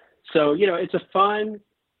 So, it's a fun,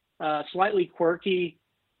 slightly quirky,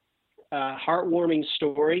 heartwarming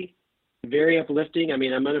story, very uplifting. I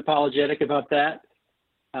mean, I'm unapologetic about that.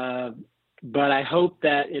 But I hope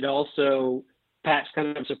that it also packs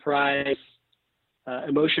kind of a surprise,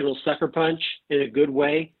 emotional sucker punch in a good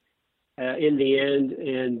way in the end,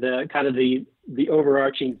 and kind of the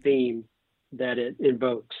overarching theme that it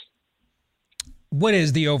invokes. What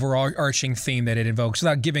is the overarching theme that it invokes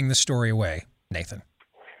without giving the story away, Nathan?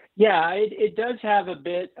 Yeah, it does have a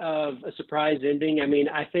bit of a surprise ending. I mean,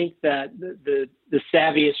 I think that the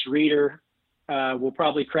savviest reader will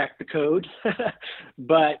probably crack the code,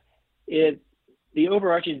 but the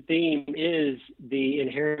overarching theme is the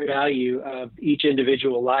inherent value of each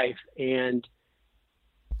individual life. And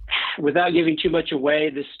without giving too much away,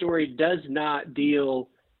 the story does not deal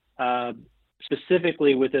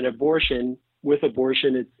specifically with abortion.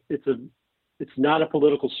 It's not a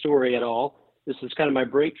political story at all. This is kind of my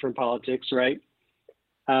break from politics, right?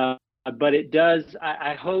 But it does,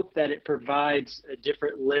 I hope that it provides a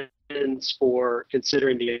different lens for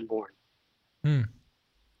considering the unborn.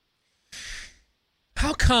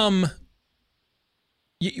 How come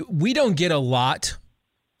we don't get a lot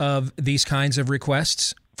of these kinds of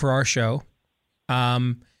requests for our show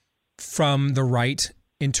from the right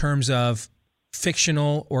in terms of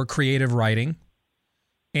fictional or creative writing?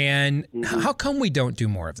 And how come we don't do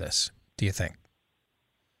more of this, do you think?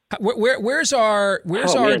 Where's our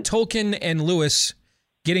Tolkien and Lewis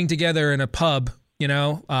getting together in a pub,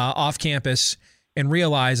 off campus and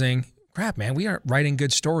realizing crap, man, we aren't writing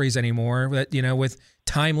good stories anymore that, with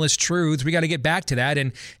timeless truths. We got to get back to that.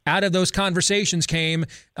 And out of those conversations came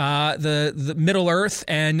the Middle Earth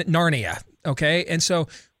and Narnia. Okay. And so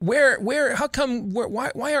why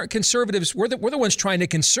aren't conservatives, we're the ones trying to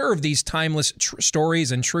conserve these timeless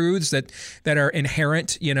stories and truths that are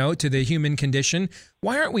inherent, to the human condition.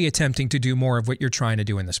 Why aren't we attempting to do more of what you're trying to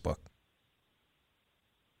do in this book?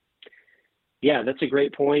 Yeah, that's a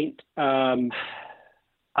great point.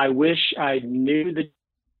 I wish I knew the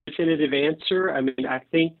definitive answer. I mean, I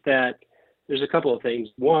think that there's a couple of things.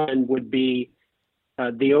 One would be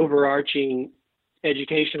the overarching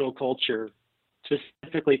educational culture,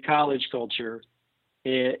 specifically college culture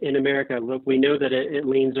in America. Look, we know that it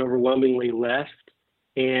leans overwhelmingly left,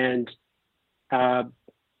 and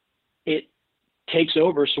it takes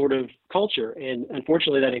over sort of culture. And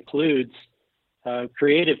unfortunately, that includes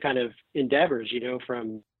creative kind of endeavors,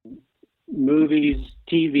 from movies,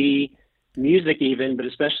 TV, music even, but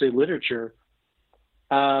especially literature.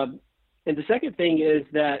 And the second thing is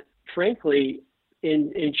that, frankly,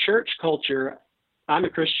 in church culture, I'm a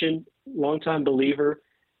Christian, longtime believer.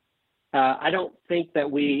 I don't think that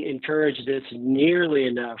we encourage this nearly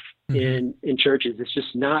enough in churches. It's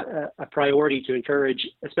just not a priority to encourage,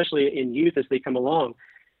 especially in youth as they come along.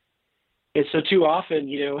 And so too often,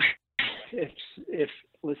 if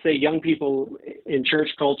let's say young people in church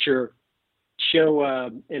culture show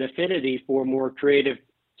an affinity for more creative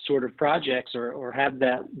sort of projects or have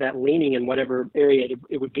that leaning in whatever area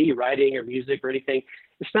it would be, writing or music or anything,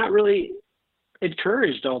 it's not really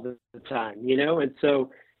encouraged all the time, and so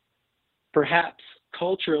perhaps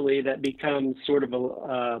culturally that becomes sort of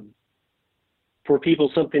for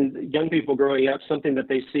people, young people growing up, something that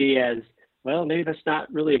they see as, well, maybe that's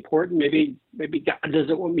not really important. Maybe God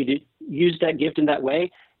doesn't want me to use that gift in that way,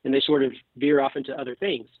 and they sort of veer off into other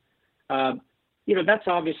things. That's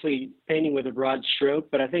obviously painting with a broad stroke,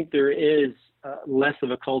 but I think there is less of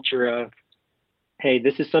a culture of, hey,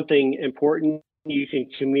 this is something important. You can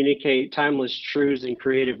communicate timeless truths in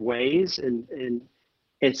creative ways, and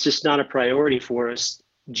it's just not a priority for us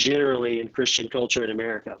generally in Christian culture in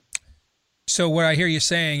America. So what I hear you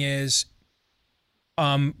saying is,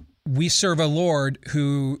 we serve a Lord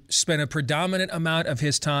who spent a predominant amount of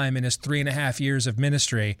his time in his 3.5 years of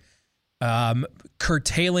ministry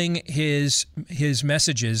curtailing his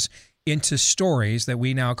messages into stories that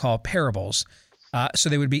we now call parables, so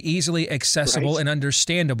they would be easily accessible and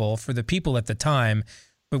understandable for the people at the time.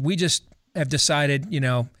 But we just have decided,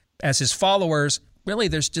 as his followers, really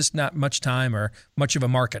there's just not much time or much of a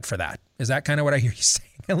market for that. Is that kind of what I hear you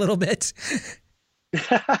saying a little bit?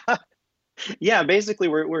 Yeah, basically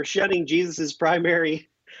we're shutting Jesus's primary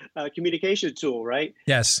communication tool, right?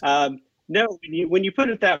 Yes. No, when you put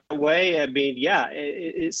it that way, I mean, yeah,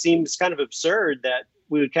 it seems kind of absurd that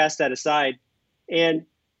we would cast that aside. And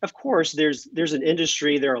of course, there's an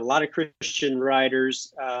industry. There are a lot of Christian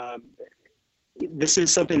writers. This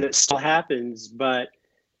is something that still happens, but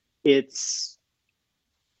it's,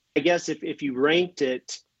 I guess, if you ranked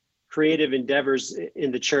it, creative endeavors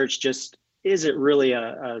in the church just isn't really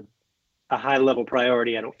a high level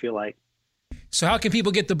priority, I don't feel like. So how can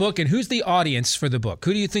people get the book, and who's the audience for the book?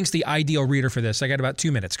 Who do you think's the ideal reader for this? I got about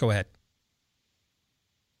 2 minutes. Go ahead.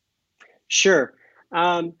 Sure.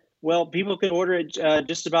 Well, people can order it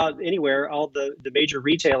just about anywhere, all the major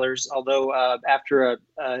retailers, although after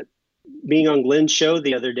being on Glenn's show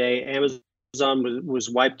the other day, Amazon was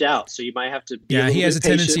wiped out. So you might have to be he has a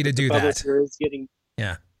tendency to do that.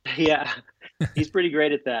 Yeah, he's pretty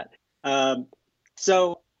great at that.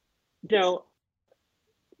 So,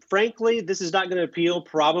 frankly, this is not going to appeal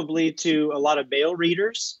probably to a lot of male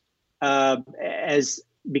readers, as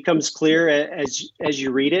becomes clear as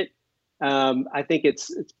you read it. I think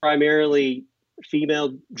it's primarily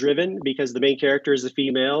female driven because the main character is a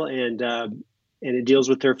female, and it deals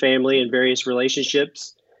with her family and various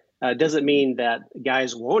relationships. Doesn't mean that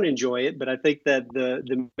guys won't enjoy it, but I think that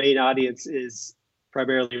the main audience is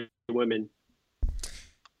primarily women.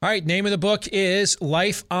 All right, name of the book is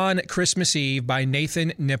Life on Christmas Eve by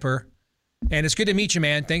Nathan Nipper. And it's good to meet you,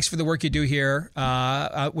 man. Thanks for the work you do here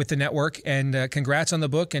with the network. And congrats on the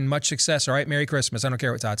book and much success. All right, Merry Christmas. I don't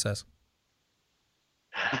care what Todd says.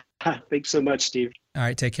 Thanks so much, Steve. All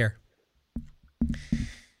right, take care.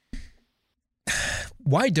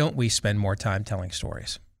 Why don't we spend more time telling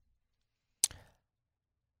stories? I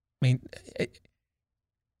mean,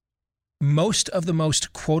 most of the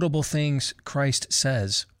most quotable things Christ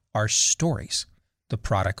says are stories. The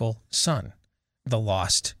prodigal son, the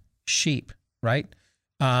lost sheep, right?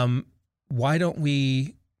 Why don't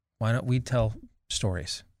we tell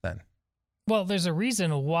stories then? Well, there's a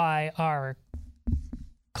reason why our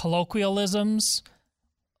colloquialisms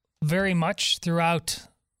very much throughout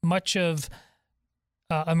much of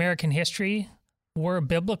American history were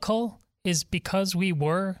biblical is because we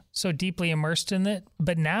were so deeply immersed in it.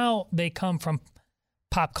 But now they come from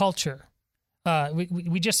pop culture.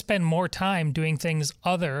 We just spend more time doing things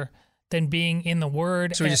other than being in the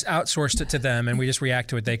Word. So we just outsourced it to them, and we just react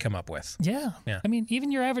to what they come up with. Yeah. Yeah. I mean,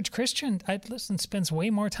 even your average Christian, spends way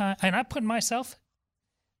more time, and I put myself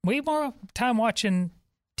way more time watching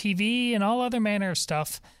TV and all other manner of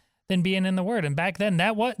stuff than being in the Word. And back then,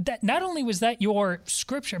 that not only was that your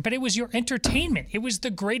scripture, but it was your entertainment. It was the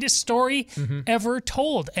greatest story ever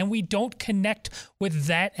told, and we don't connect with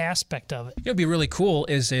that aspect of it. It would be really cool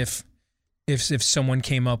is if someone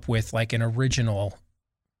came up with like an original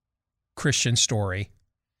Christian story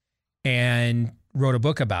and wrote a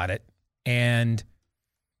book about it, and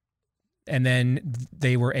then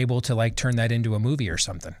they were able to like turn that into a movie or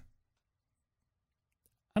something.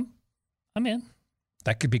 I'm in.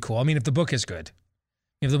 That could be cool. I mean, if the book is good.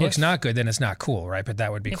 If the book's not good, then it's not cool, right? But that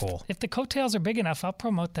would be cool. If the coattails are big enough, I'll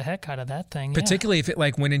promote the heck out of that thing. Particularly if it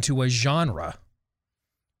like went into a genre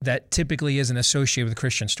that typically isn't associated with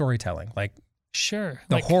Christian storytelling, like sure,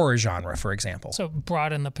 the horror genre, for example. So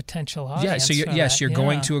broaden the potential audience. Yeah, so you're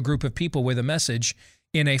going to a group of people with a message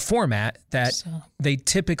in a format that they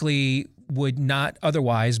typically would not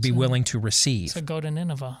otherwise be willing to receive. So go to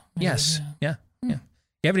Nineveh. Maybe, yes. Yeah.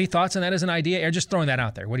 You have any thoughts on that as an idea? Or just throwing that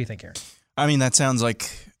out there. What do you think, Aaron? I mean, that sounds like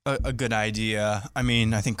a good idea. I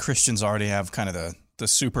mean, I think Christians already have kind of the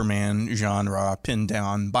Superman genre pinned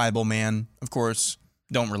down. Bible Man, of course,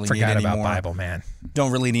 don't really need any more. Forgot about Bible Man.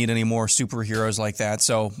 Don't really need any more superheroes like that.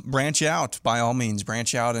 So branch out, by all means.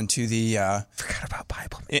 Branch out into the forgot about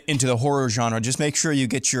Bible Man. Into the horror genre. Just make sure you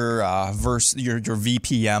get your verse, your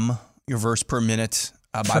VPM, your verse per minute,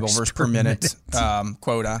 Bible verse per minute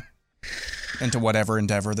quota. Into whatever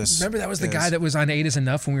endeavor this. Remember that was the guy that was on 8 is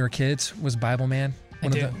Enough when we were kids. Was Bible Man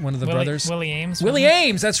one of the brothers? Willie Ames. Willie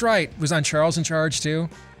Ames, that's right. Was on Charles in Charge too.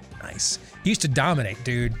 Nice. He used to dominate,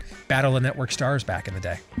 dude. Battle of Network Stars back in the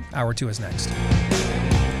day. Hour 2 is next.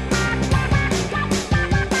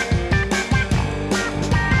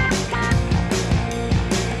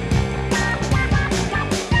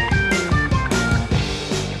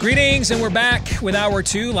 Greetings, and we're back with Hour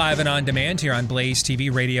 2, live and on demand here on Blaze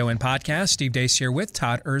TV, radio, and podcast. Steve Deace here with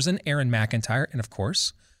Todd Erzin, Aaron McIntyre, and of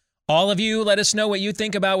course, all of you, let us know what you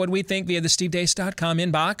think about what we think via the stevedeace.com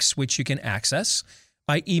inbox, which you can access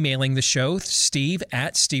by emailing the show,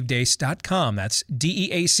 steve@stevedeace.com. That's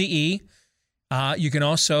DEACE. You can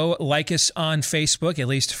also like us on Facebook, at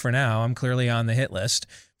least for now. I'm clearly on the hit list.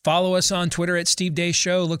 Follow us on Twitter at Steve Deace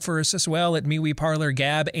Show. Look for us as well at MeWe, Parler,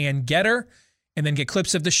 Gab, and Getter. And then get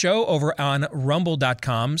clips of the show over on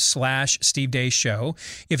rumble.com/Steve Deace Show.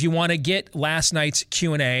 If you want to get last night's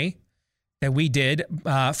Q&A that we did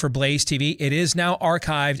for Blaze TV, it is now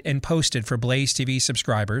archived and posted for Blaze TV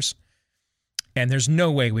subscribers. And there's no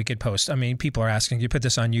way we could post. I mean, people are asking, you put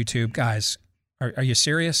this on YouTube. Guys, are you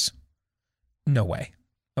serious? No way.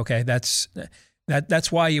 Okay, that's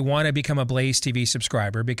why you want to become a Blaze TV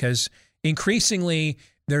subscriber, because increasingly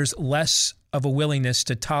there's less of a willingness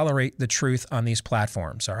to tolerate the truth on these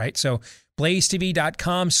platforms, all right? So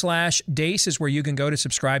blazetv.com/Deace is where you can go to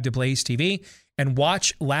subscribe to Blaze TV and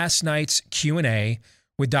watch last night's Q&A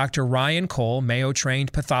with Dr. Ryan Cole,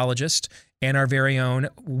 Mayo-trained pathologist, and our very own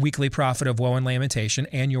weekly prophet of woe and lamentation,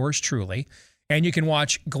 and yours truly. And you can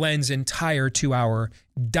watch Glenn's entire 2-hour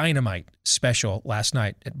dynamite special last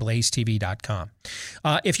night at blazetv.com.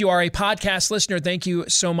 If you are a podcast listener, thank you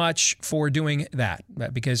so much for doing that,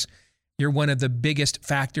 because you're one of the biggest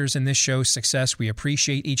factors in this show's success. We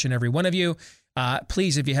appreciate each and every one of you.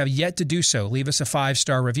 Please, if you have yet to do so, leave us a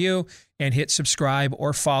 5-star review and hit subscribe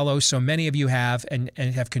or follow. So many of you have and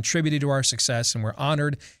have contributed to our success, and we're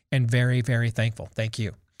honored and very, very thankful. Thank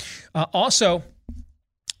you. Also,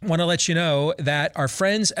 want to let you know that our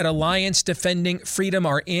friends at Alliance Defending Freedom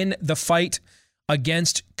are in the fight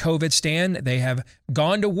against COVID stand. They have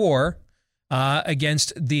gone to war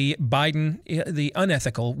against the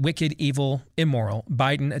unethical, wicked, evil, immoral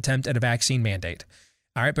Biden attempt at a vaccine mandate.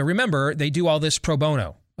 All right, but remember, they do all this pro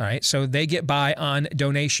bono. All right, so they get by on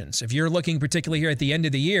donations. If you're looking particularly here at the end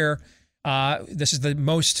of the year, this is the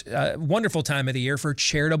most wonderful time of the year for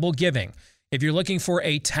charitable giving. If you're looking for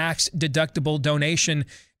a tax-deductible donation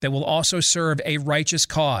that will also serve a righteous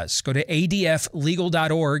cause, go to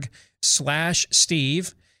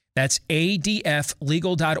adflegal.org/Steve. That's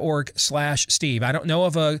adflegal.org/Steve. I don't know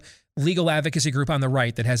of a legal advocacy group on the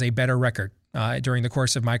right that has a better record during the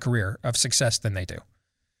course of my career of success than they do.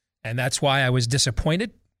 And that's why I was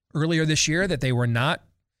disappointed earlier this year that they were not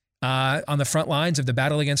on the front lines of the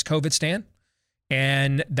battle against COVID, Stan.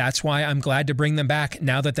 And that's why I'm glad to bring them back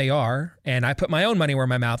now that they are. And I put my own money where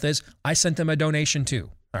my mouth is. I sent them a donation too.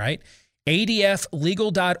 All right.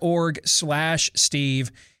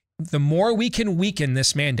 adflegal.org/Steve. The more we can weaken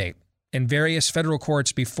this mandate in various federal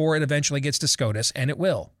courts before it eventually gets to SCOTUS, and it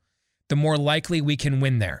will, the more likely we can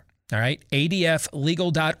win there. All right.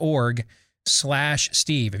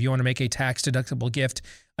 adflegal.org/Steve. If you want to make a tax-deductible gift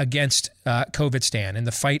against COVID Stan and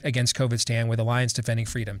the fight against COVID Stan with Alliance Defending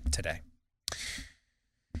Freedom today.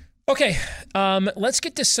 Okay, let's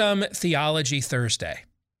get to some Theology Thursday.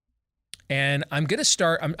 And I'm going to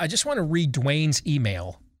start, I just want to read Dwayne's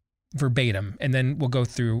email verbatim, and then we'll go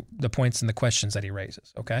through the points and the questions that he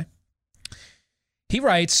raises, okay? He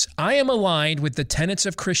writes, I am aligned with the tenets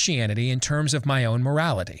of Christianity in terms of my own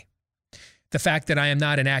morality. The fact that I am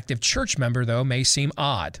not an active church member, though, may seem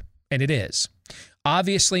odd, and it is.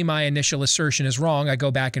 Obviously, my initial assertion is wrong. I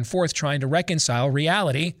go back and forth trying to reconcile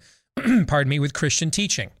reality, pardon me, with Christian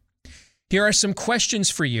teaching. Here are some questions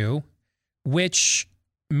for you, which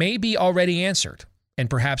may be already answered, and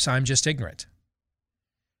perhaps I'm just ignorant.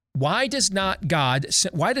 Why does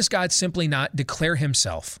God simply not declare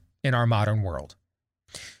himself in our modern world?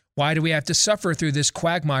 Why do we have to suffer through this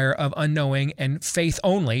quagmire of unknowing and faith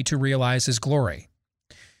only to realize his glory?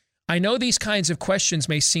 I know these kinds of questions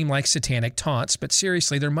may seem like satanic taunts, but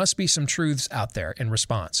seriously, there must be some truths out there in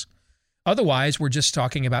response. Otherwise, we're just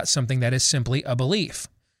talking about something that is simply a belief.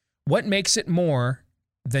 What makes it more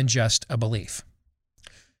than just a belief?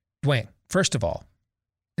 Dwayne, first of all,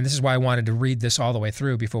 and this is why I wanted to read this all the way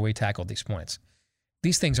through before we tackled these points,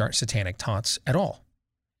 these things aren't satanic taunts at all.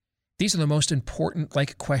 These are the most important,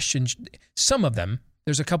 questions. Some of them,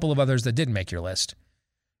 there's a couple of others that didn't make your list,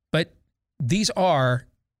 but these are,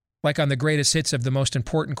 on the greatest hits of the most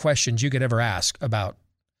important questions you could ever ask about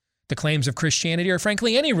the claims of Christianity or,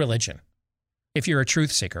 frankly, any religion, if you're a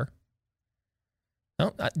truth seeker.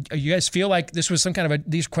 Well, you guys feel like this was some kind of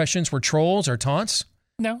these questions were trolls or taunts?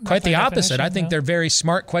 No. Quite the opposite. I think they're very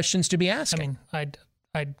smart questions to be asking. I mean,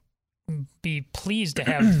 I'd be pleased to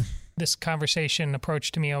have this conversation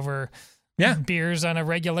approached to me over beers on a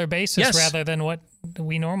regular basis rather than what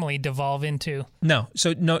we normally devolve into. No,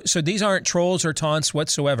 so these aren't trolls or taunts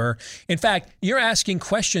whatsoever. In fact, you're asking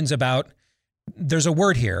questions about, there's a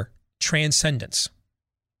word here, transcendence.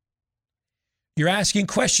 You're asking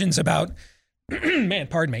questions about,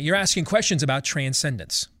 you're asking questions about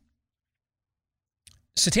transcendence.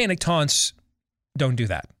 Satanic taunts don't do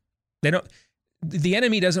that. The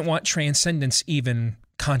enemy doesn't want transcendence even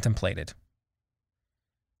contemplated.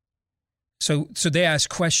 So they ask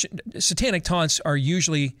questions. Satanic taunts are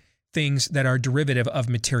usually things that are derivative of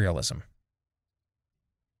materialism,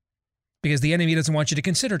 because the enemy doesn't want you to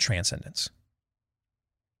consider transcendence.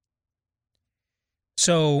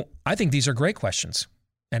 So I think these are great questions,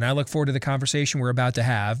 and I look forward to the conversation we're about to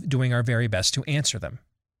have, doing our very best to answer them.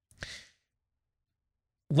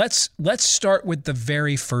 Let's start with the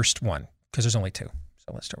very first one, because there's only two.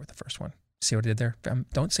 So let's start with the first one. See what I did there?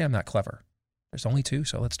 Don't say I'm not clever. There's only two,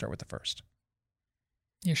 so let's start with the first.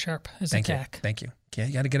 You're sharp as a tack. Thank you. Okay,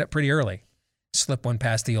 you got to get up pretty early. Slip one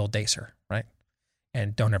past the old dacer, right?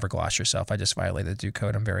 And don't ever gloss yourself. I just violated the dude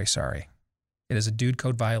code. I'm very sorry. It is a dude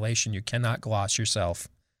code violation. You cannot gloss yourself.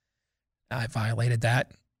 I violated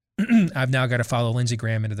that. I've now got to follow Lindsey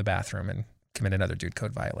Graham into the bathroom and commit another dude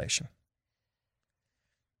code violation.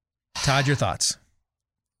 Todd, your thoughts?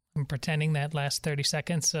 I'm pretending that last 30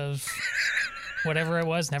 seconds of whatever it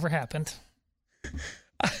was never happened.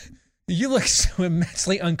 You look so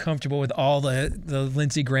immensely uncomfortable with all the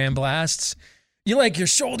Lindsey Graham blasts. You your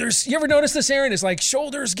shoulders. You ever notice this, Aaron? It's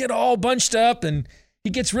shoulders get all bunched up and he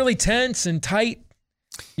gets really tense and tight.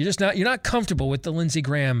 You're not comfortable with the Lindsey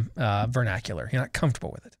Graham vernacular. You're not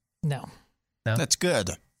comfortable with it. No. That's good.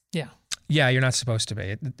 Yeah. Yeah, you're not supposed to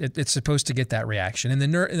be. It's supposed to get that reaction. And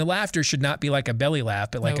the laughter should not be like a belly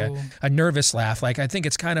laugh, but like a nervous laugh. I think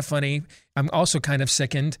it's kind of funny. I'm also kind of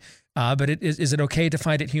sickened. But is it okay to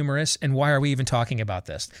find it humorous? And why are we even talking about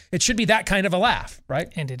this? It should be that kind of a laugh, right?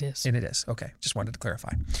 And it is. And it is. Okay. Just wanted to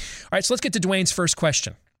clarify. All right. So let's get to Dwayne's first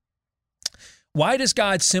question. Why does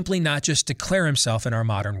God simply not just declare himself in our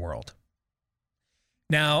modern world?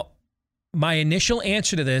 Now, my initial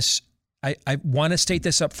answer to this, I want to state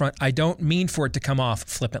this up front. I don't mean for it to come off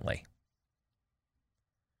flippantly.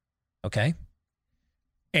 Okay?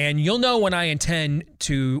 And you'll know when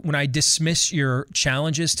I dismiss your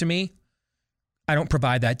challenges to me, I don't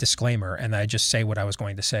provide that disclaimer and I just say what I was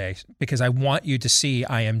going to say, because I want you to see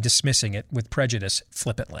I am dismissing it with prejudice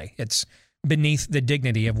flippantly. It's beneath the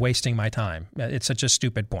dignity of wasting my time. It's such a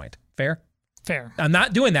stupid point. Fair? Fair. I'm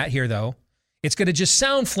not doing that here, though. It's going to just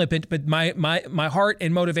sound flippant, but my heart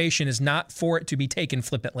and motivation is not for it to be taken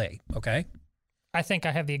flippantly, okay? I think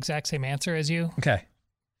I have the exact same answer as you. Okay.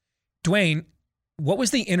 Dwayne, what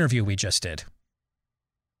was the interview we just did?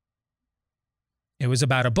 It was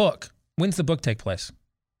about a book. When's the book take place?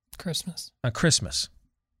 Christmas. On Christmas.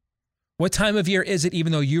 What time of year is it,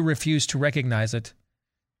 even though you refuse to recognize it?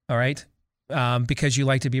 All right? Because you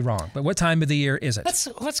like to be wrong. But what time of the year is it?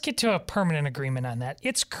 Let's get to a permanent agreement on that.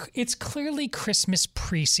 It's clearly Christmas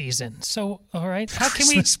preseason. So, all right, how can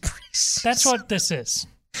Christmas preseason. That's what this is.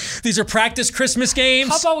 These are practice Christmas games.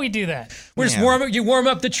 How about we do that? We're just warm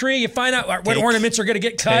up the tree. You find out what ornaments are going to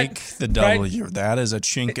get cut. Take the W. Right? That is a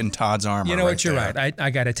chink in Todd's armor. You know what? You're right. I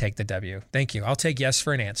got to take the W. Thank you. I'll take yes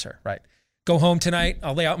for an answer. Right. Go home tonight.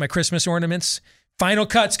 I'll lay out my Christmas ornaments. Final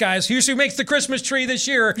cuts, guys. Here's who makes the Christmas tree this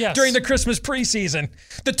year during the Christmas preseason.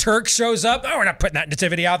 The Turk shows up. Oh, we're not putting that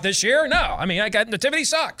nativity out this year. No. I mean, I got nativity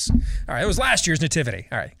sucks. All right. It was last year's nativity.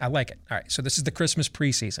 All right. I like it. All right. So this is the Christmas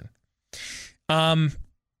preseason.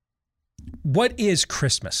 What is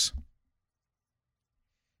Christmas?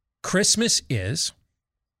 Christmas is,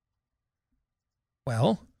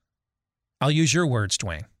 well, I'll use your words,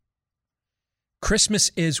 Dwayne.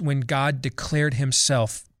 Christmas is when God declared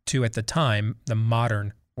himself to, at the time, the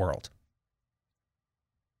modern world.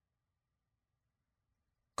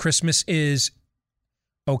 Christmas is,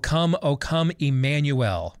 O come,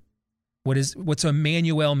 Emmanuel. What's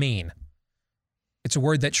Emmanuel mean? It's a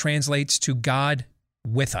word that translates to God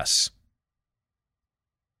with us.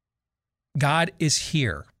 God is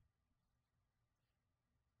here.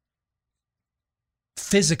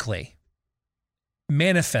 Physically,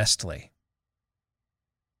 manifestly.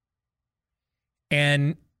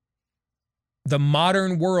 And the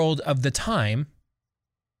modern world of the time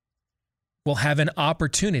will have an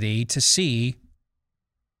opportunity to see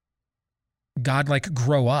God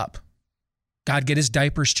grow up. God get his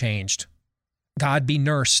diapers changed. God be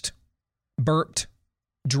nursed, burped,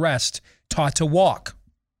 dressed, taught to walk,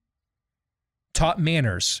 taught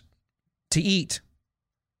manners, to eat,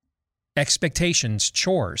 expectations,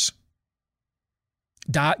 chores.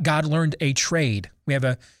 God learned a trade. We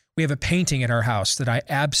have a painting in our house that I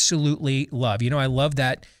absolutely love. You know, I love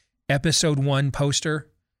that episode 1 poster,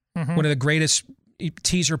 one of the greatest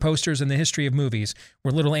teaser posters in the history of movies,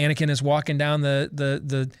 where little Anakin is walking down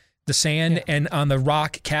the sand and on the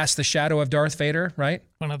rock casts the shadow of Darth Vader, right?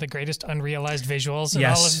 One of the greatest unrealized visuals in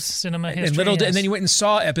all of cinema history. And then you went and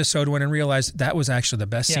saw episode 1 and realized that was actually the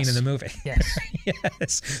best scene in the movie. Yes.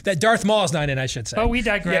 Yes. That Darth Maul's not in, I should say. But we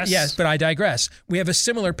digress. Yes, but I digress. We have a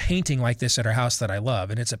similar painting like this at our house that I love,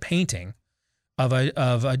 and it's a painting of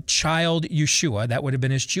a child Yeshua, that would have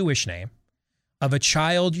been his Jewish name, of a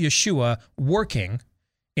child Yeshua working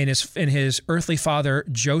in his earthly father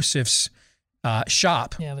Joseph's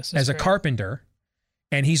shop as a carpenter,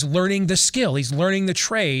 and he's learning the skill, he's learning the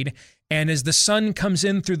trade, and as the sun comes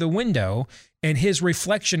in through the window and his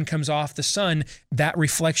reflection comes off the sun, that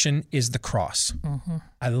reflection is the cross.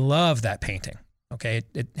 I love that painting. Okay,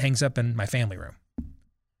 it hangs up in my family room.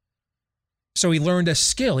 So he learned a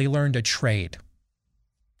skill, he learned a trade.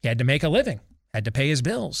 He had to make a living, had to pay his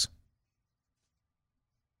bills.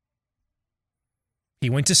 He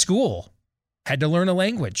went to school, had to learn a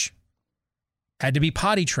language, had to be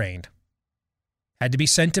potty trained, had to be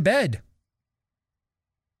sent to bed.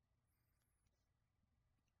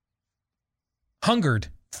 Hungered,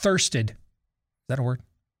 thirsted. Is that a word?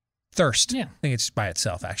 Thirst. Yeah. I think it's by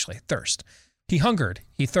itself, actually. Thirst. He hungered.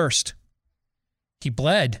 He thirsted. He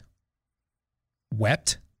bled,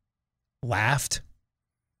 wept, laughed,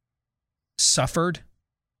 suffered.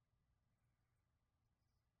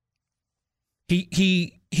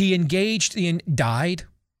 He engaged and died.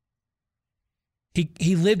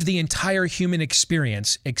 He lived the entire human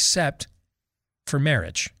experience except for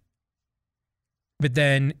marriage. But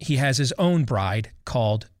then he has his own bride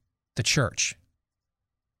called the church.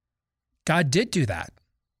 God did do that.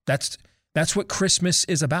 That's what Christmas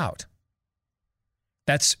is about.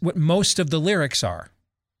 That's what most of the lyrics are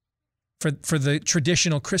for the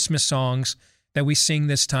traditional Christmas songs that we sing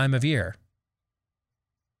this time of year.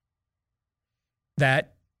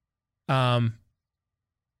 That God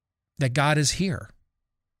is here.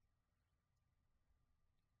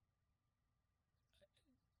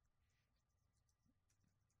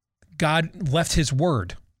 God left his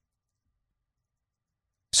word.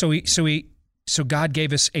 So God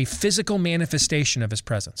gave us a physical manifestation of his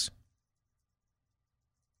presence.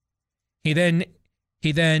 He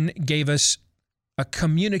then gave us a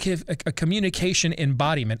communication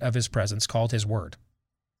embodiment of his presence called his word.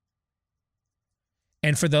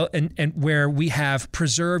 And where we have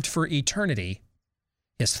preserved for eternity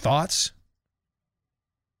his thoughts,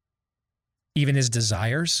 even his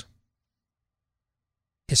desires,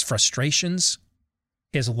 his frustrations,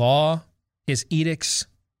 his law, his edicts,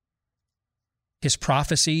 his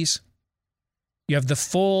prophecies. You have the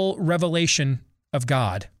full revelation of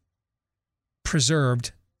God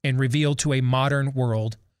preserved and revealed to a modern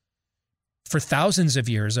world for thousands of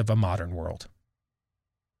years of a modern world.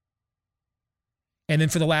 And then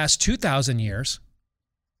for the last 2,000 years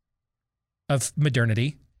of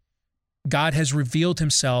modernity, God has revealed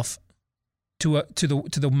himself to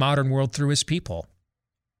the modern world through his people,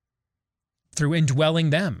 through indwelling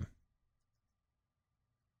them,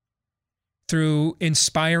 through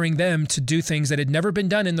inspiring them to do things that had never been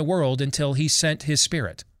done in the world until he sent his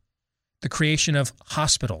Spirit. The creation of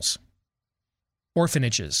hospitals,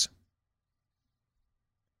 orphanages.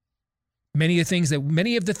 Many of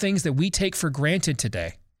the things that we take for granted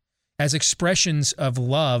today as expressions of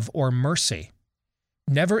love or mercy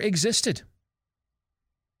never existed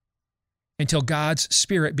until God's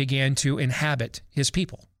Spirit began to inhabit his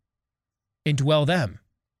people, indwell them.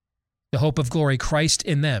 The hope of glory, Christ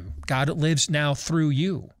in them. God lives now through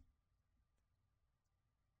you.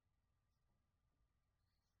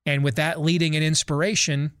 And with that leading and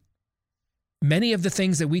inspiration, many of the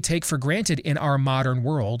things that we take for granted in our modern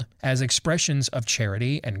world as expressions of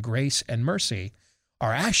charity and grace and mercy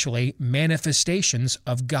are actually manifestations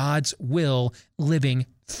of God's will living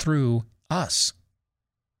through us.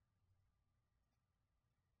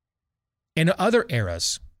 In other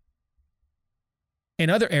eras,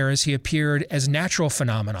 he appeared as natural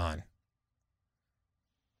phenomenon,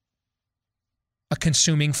 a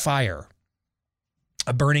consuming fire,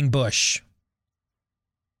 a burning bush.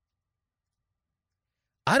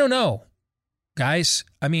 I don't know, guys.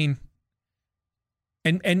 I mean,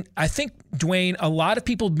 and I think, Dwayne, a lot of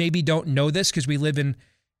people maybe don't know this because we live in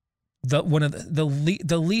one of the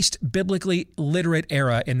least biblically literate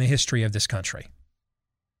era in the history of this country.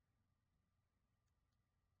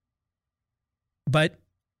 But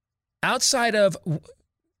outside of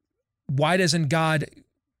why doesn't God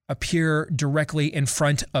appear directly in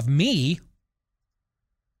front of me?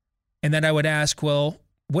 And then I would ask, well,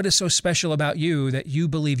 what is so special about you that you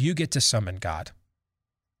believe you get to summon God?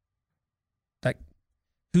 Like,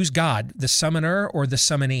 who's God, the summoner or the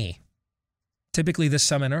summonee? Typically the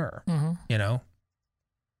summoner, you know?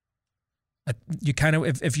 You kind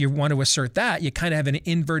of, if you want to assert that, you kind of have an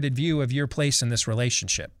inverted view of your place in this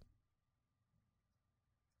relationship.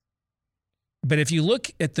 But if you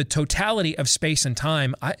look at the totality of space and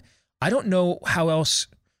time, I don't know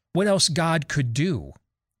what else God could do.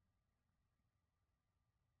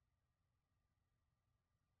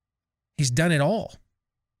 He's done it all.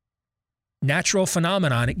 Natural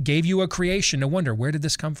phenomenon. It gave you a creation to wonder, where did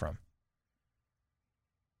this come from?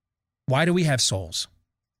 Why do we have souls?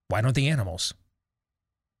 Why don't the animals?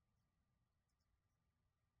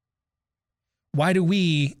 Why do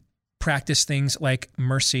we practice things like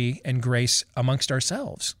mercy and grace amongst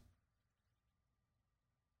ourselves?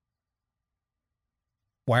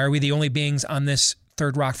 Why are we the only beings on this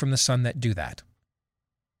third rock from the sun that do that?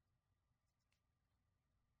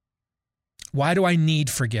 Why do I need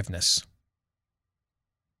forgiveness?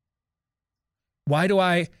 Why do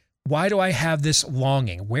I have this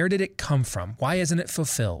longing? Where did it come from? Why isn't it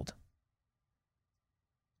fulfilled?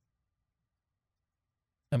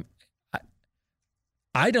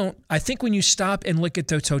 I think when you stop and look at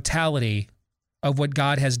the totality of what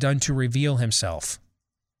God has done to reveal himself,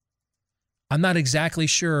 I'm not exactly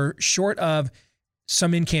sure, short of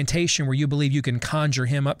some incantation where you believe you can conjure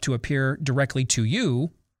him up to appear directly to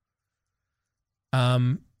you.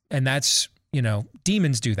 And that's,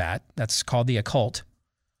 demons do that. That's called the occult.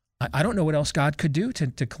 I don't know what else God could do to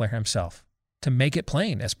declare himself, to make it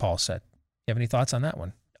plain, as Paul said. You have any thoughts on that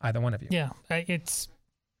one? Either one of you? Yeah,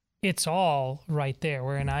 it's all right there.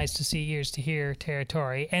 We're in eyes to see, ears to hear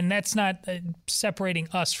territory. And that's not separating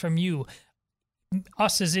us from you.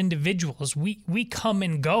 Us as individuals, we come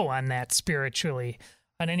and go on that spiritually.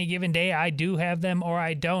 On any given day, I do have them or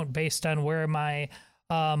I don't, based on where my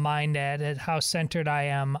mind at how centered I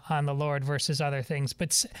am on the Lord versus other things.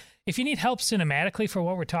 But if you need help cinematically for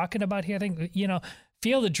what we're talking about here, I think,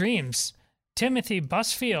 Field of Dreams, Timothy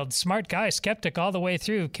Busfield, smart guy, skeptic all the way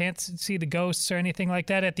through, can't see the ghosts or anything like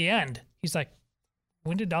that at the end. He's like,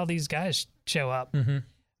 when did all these guys show up? Mm-hmm.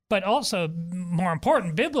 But also, more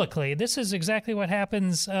important, biblically, this is exactly what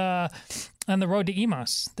happens on the road to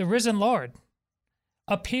Emmaus. The risen Lord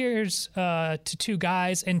appears to two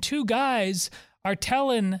guys, and two guys are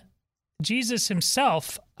telling Jesus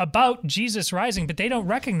himself about Jesus rising, but they don't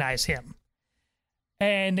recognize him.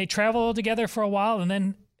 And they travel together for a while, and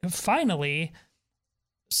then finally,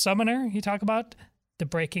 summoner, you talk about, the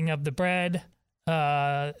breaking of the bread,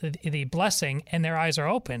 the blessing, and their eyes are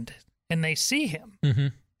opened and they see him. Mm-hmm.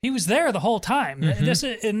 He was there the whole time. Mm-hmm.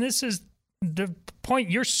 This is the point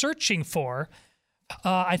you're searching for.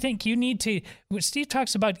 I think you need to, what Steve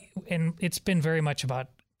talks about, and it's been very much about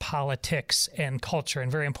politics and culture,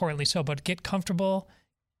 and very importantly so, but get comfortable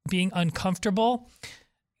being uncomfortable.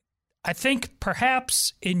 I think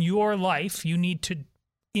perhaps in your life, you need to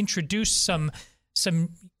introduce some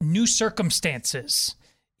new circumstances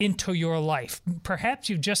into your life. Perhaps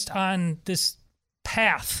you're just on this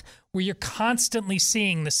path where you're constantly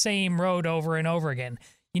seeing the same road over and over again.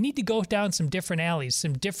 You need to go down some different alleys,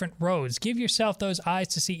 some different roads. Give yourself those eyes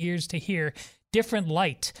to see, ears to hear, different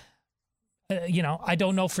light. I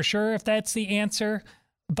don't know for sure if that's the answer,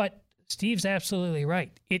 but Steve's absolutely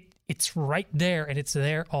right. It's right there, and it's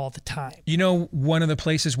there all the time. You know, one of the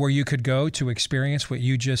places where you could go to experience what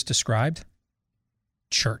you just described?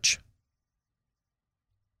 Church.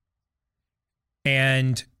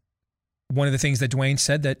 And one of the things that Dwayne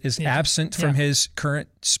said that is absent from his current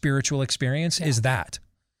spiritual experience is that.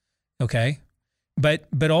 Okay? But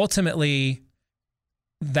ultimately,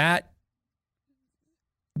 that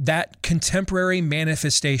contemporary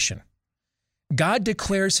manifestation, God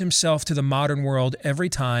declares himself to the modern world every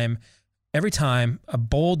time a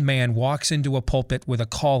bold man walks into a pulpit with a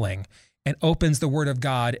calling and opens the word of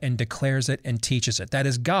God and declares it and teaches it. That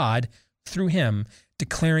is God, through him,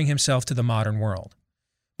 declaring himself to the modern world.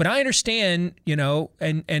 But I understand,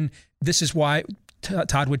 and this is why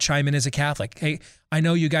Todd would chime in as a Catholic. Hey, I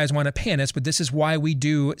know you guys want to pan us, but this is why we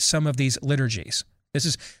do some of these liturgies. This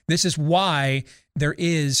is why there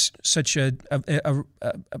is such an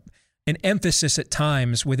emphasis at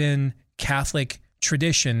times within Catholic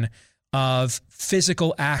tradition of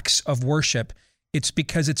physical acts of worship. It's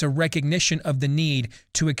because it's a recognition of the need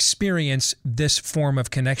to experience this form of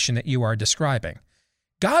connection that you are describing.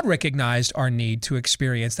 God recognized our need to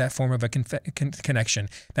experience that form of a connection.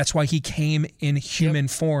 That's why he came in human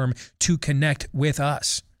form to connect with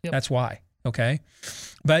us. Yep. That's why, okay?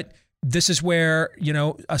 But this is where,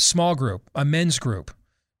 a small group, a men's group,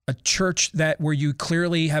 a church where you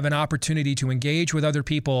clearly have an opportunity to engage with other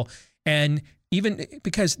people, and even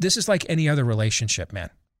because this is like any other relationship,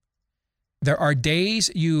 man. There are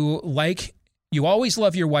days you always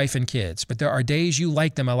love your wife and kids, but there are days you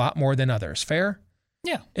like them a lot more than others. Fair?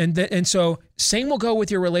 Yeah. And so same will go with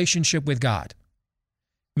your relationship with God.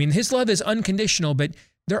 I mean, his love is unconditional, but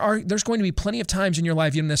there's going to be plenty of times in your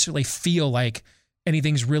life you don't necessarily feel like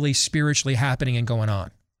anything's really spiritually happening and going on.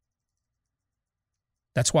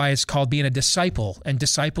 That's why it's called being a disciple, and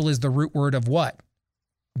disciple is the root word of what?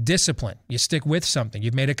 Discipline. You stick with something.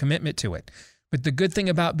 You've made a commitment to it. But the good thing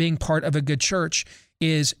about being part of a good church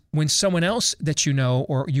is when someone else that you know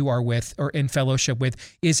or you are with or in fellowship with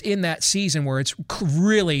is in that season where it's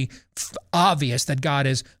really obvious that God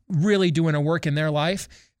is really doing a work in their life,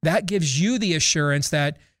 that gives you the assurance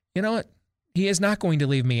that, you know what, he is not going to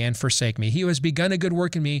leave me and forsake me. He who has begun a good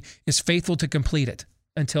work in me is faithful to complete it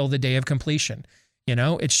until the day of completion.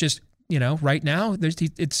 It's just, right now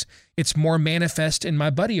it's more manifest in my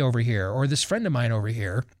buddy over here or this friend of mine over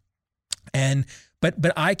here.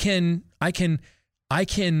 But I can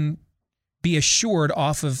be assured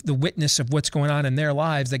off of the witness of what's going on in their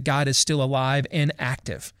lives that God is still alive and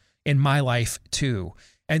active in my life too.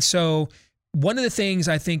 And so one of the things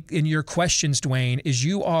I think in your questions, Dwayne, is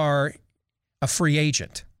you are a free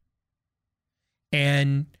agent,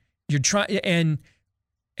 and you're trying,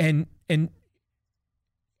 and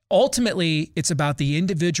ultimately it's about the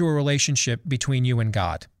individual relationship between you and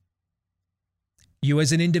God. You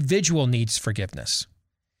as an individual needs forgiveness.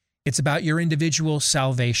 It's about your individual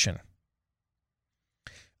salvation.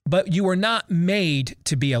 But you were not made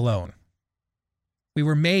to be alone. We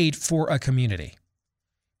were made for a community.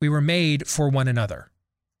 We were made for one another.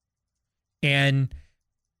 And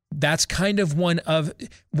that's kind of one of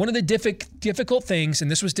the difficult things,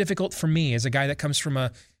 and this was difficult for me as a guy that comes from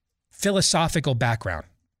a philosophical background.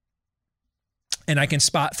 And I can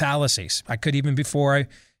spot fallacies. I could even before I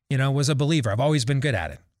was a believer. I've always been good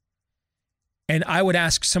at it. And I would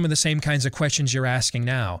ask some of the same kinds of questions you're asking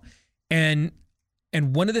now. And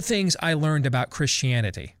one of the things I learned about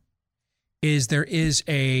Christianity is it's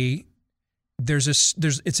a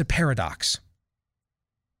paradox.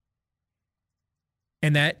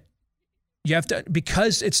 And that you have to,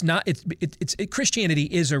 because it's not, Christianity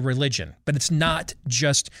is a religion, but it's not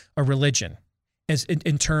just a religion as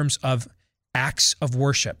in terms of acts of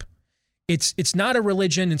worship. It's not a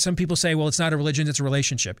religion, and some people say, well, it's not a religion, it's a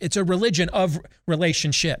relationship. It's a religion of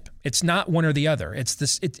relationship. It's not one or the other.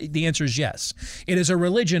 The answer is yes. It is a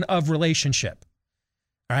religion of relationship.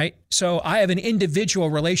 All right. So I have an individual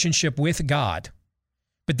relationship with God,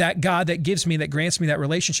 but that God that gives me, that grants me that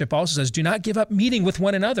relationship also says, do not give up meeting with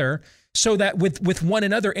one another, so that with one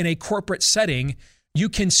another in a corporate setting, you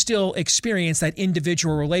can still experience that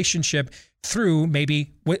individual relationship through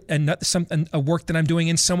maybe a work that I'm doing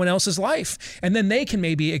in someone else's life. And then they can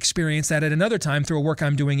maybe experience that at another time through a work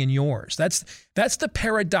I'm doing in yours. That's the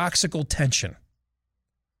paradoxical tension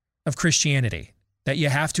of Christianity that you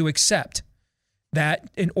have to accept, that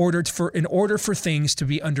in order for things to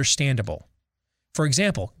be understandable. For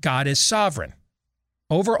example, God is sovereign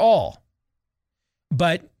over all,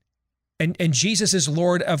 but and Jesus is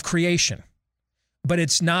Lord of creation, but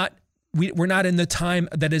it's not. We're not in the time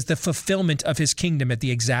that is the fulfillment of his kingdom at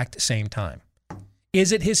the exact same time.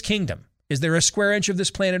 Is it his kingdom? Is there a square inch of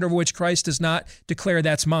this planet over which Christ does not declare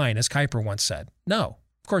that's mine, as Kuyper once said? No,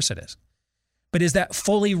 of course it is. But is that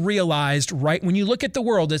fully realized right? When you look at the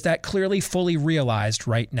world, is that clearly fully realized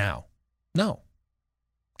right now? No,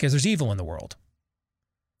 because there's evil in the world.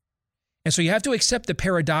 And so you have to accept the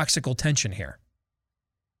paradoxical tension here.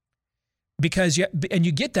 And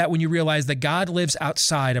you get that when you realize that God lives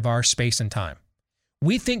outside of our space and time.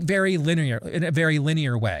 We think in a very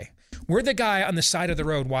linear way. We're the guy on the side of the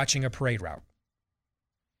road watching a parade route.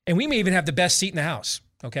 And we may even have the best seat in the house,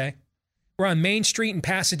 okay? We're on Main Street in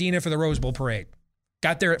Pasadena for the Rose Bowl parade.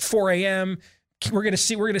 Got there at 4 a.m. We're going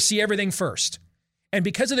to see everything first. And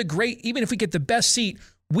because of even if we get the best seat,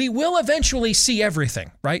 we will eventually see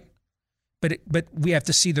everything, right? But we have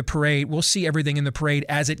to see the parade. We'll see everything in the parade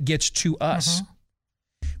as it gets to us.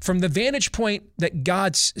 Mm-hmm. From the vantage point that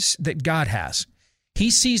God has, he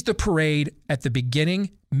sees the parade at the beginning,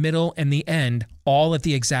 middle, and the end all at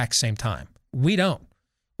the exact same time. We don't.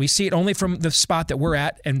 We see it only from the spot that we're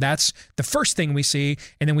at, and that's the first thing we see,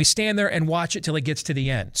 and then we stand there and watch it till it gets to the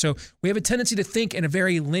end. So we have a tendency to think in a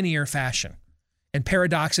very linear fashion, and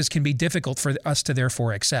paradoxes can be difficult for us to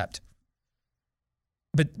therefore accept.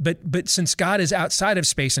 But since God is outside of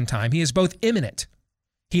space and time, he is both immanent.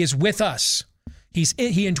 He is with us. He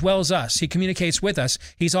indwells us. He communicates with us.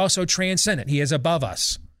 He's also transcendent. He is above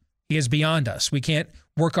us. He is beyond us. We can't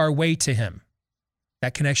work our way to him.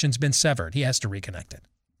 That connection's been severed. He has to reconnect it.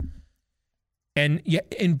 And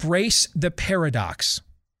yet embrace the paradox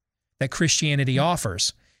that Christianity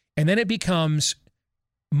offers. And then it becomes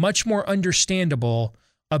much more understandable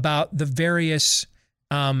about the various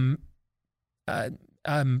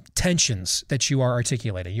tensions that you are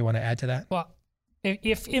articulating. You want to add to that? Well,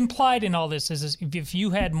 if implied in all this is if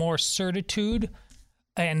you had more certitude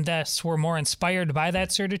and thus were more inspired by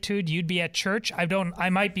that certitude, you'd be at church. I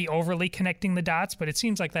might be overly connecting the dots, but it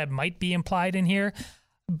seems like that might be implied in here.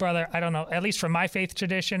 Brother, I don't know, at least from my faith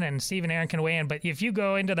tradition, and Steve and Aaron can weigh in, but if you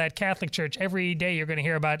go into that Catholic church, every day you're going to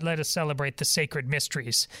hear about, let us celebrate the sacred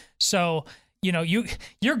mysteries. So,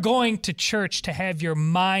 you're going to church to have your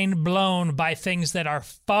mind blown by things that are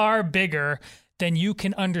far bigger than you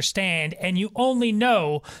can understand, and you only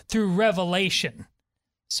know through revelation.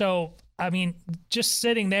 So, I mean, just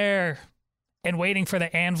sitting there and waiting for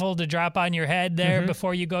the anvil to drop on your head there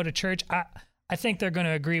before you go to church, I think they're going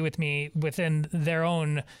to agree with me within their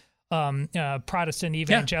own Protestant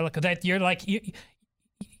evangelical that you're like,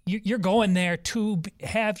 you're going there to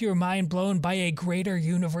have your mind blown by a greater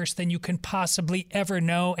universe than you can possibly ever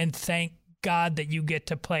know, and thank God that you get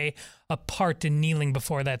to play a part in kneeling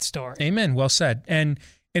before that story. Amen. Well said. And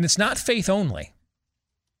it's not faith only.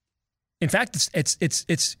 In fact,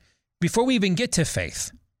 it's before we even get to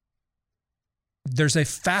faith, there's a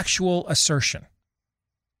factual assertion.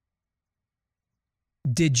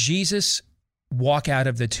 Did Jesus walk out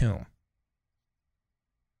of the tomb?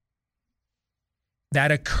 That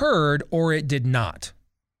occurred or it did not.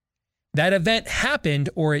 That event happened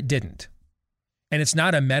or it didn't. And it's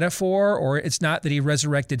not a metaphor, or it's not that he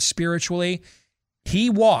resurrected spiritually. He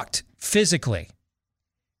walked physically.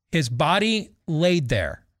 His body laid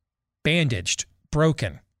there, bandaged,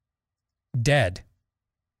 broken, dead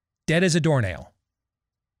as a doornail.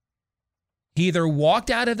 He either walked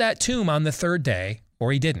out of that tomb on the third day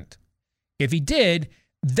or he didn't. If he did,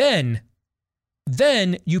 then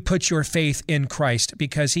you put your faith in Christ,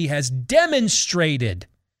 because he has demonstrated,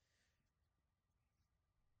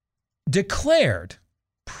 declared,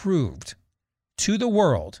 proved to the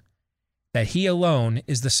world that he alone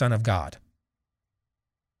is the Son of God.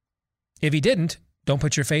 If he didn't, don't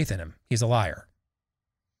put your faith in him. He's a liar.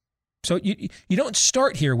 So you don't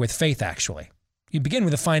start here with faith, actually. You begin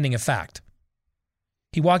with a finding of fact.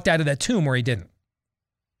 He walked out of that tomb or he didn't.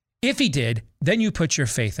 If he did, then you put your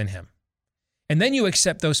faith in him. And then you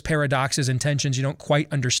accept those paradoxes and tensions you don't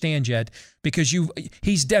quite understand yet, because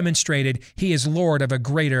he's demonstrated he is Lord of a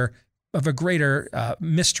greater a greater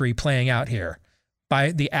mystery playing out here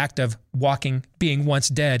by the act of walking, being once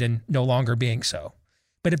dead and no longer being so.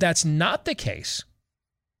 But if that's not the case,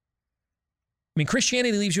 I mean,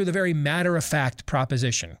 Christianity leaves you with a very matter-of-fact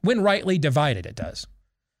proposition. When rightly divided, it does.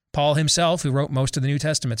 Paul himself, who wrote most of the New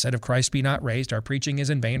Testament, said, if Christ be not raised, our preaching is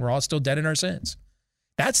in vain. We're all still dead in our sins.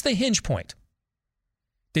 That's the hinge point.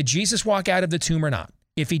 Did Jesus walk out of the tomb or not?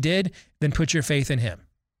 If he did, then put your faith in him.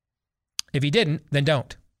 If he didn't, then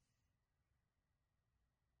don't.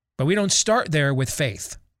 But we don't start there with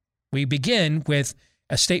faith. We begin with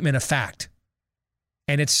a statement of fact.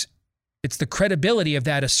 And it's the credibility of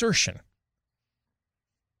that assertion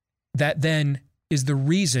that then is the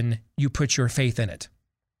reason you put your faith in it.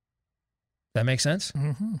 That make sense?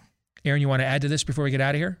 Mm-hmm. Aaron, you want to add to this before we get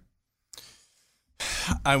out of here?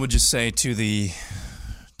 I would just say to the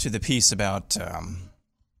piece about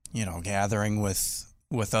gathering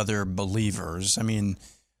with other believers. I mean,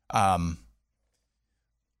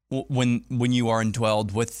 when you are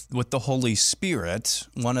indwelled with the Holy Spirit,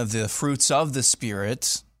 one of the fruits of the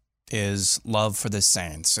Spirit is love for the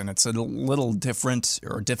saints, and it's a little different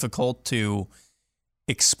or difficult to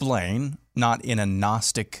explain, not in a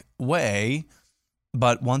Gnostic way,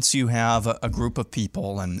 but once you have a group of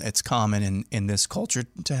people, and it's common in this culture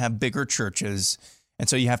to have bigger churches, and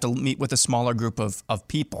so you have to meet with a smaller group of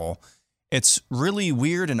people, it's really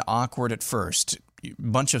weird and awkward at first, a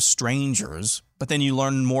bunch of strangers, but then you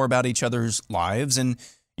learn more about each other's lives, and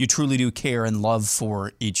you truly do care and love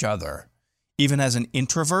for each other. Even as an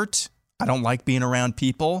introvert, I don't like being around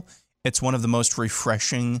people. It's one of the most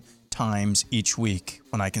refreshing times each week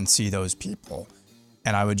when I can see those people.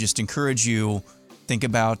 And I would just encourage you, think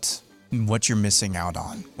about what you're missing out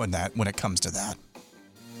on when it comes to that.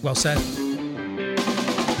 Well said.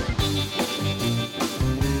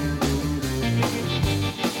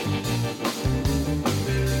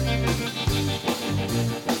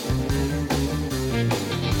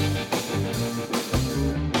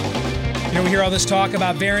 We hear all this talk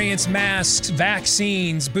about variants, masks,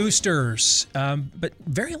 vaccines, boosters, but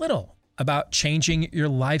very little about changing your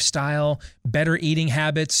lifestyle, better eating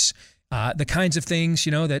habits, the kinds of things,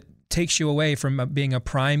 that takes you away from being a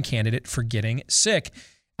prime candidate for getting sick.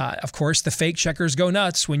 Of course, the fake checkers go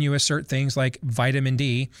nuts when you assert things like vitamin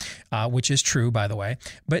D, which is true, by the way,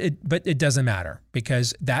 but it doesn't matter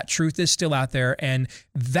because that truth is still out there, and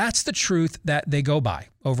that's the truth that they go by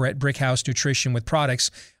over at Brickhouse Nutrition with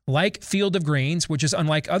products like Field of Greens, which is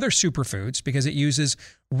unlike other superfoods because it uses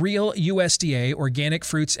real USDA organic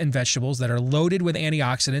fruits and vegetables that are loaded with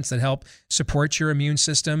antioxidants that help support your immune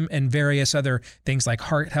system and various other things like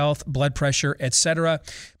heart health, blood pressure, etc.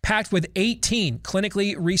 Packed with 18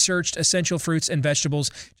 clinically researched essential fruits and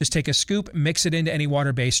vegetables. Just take a scoop, mix it into any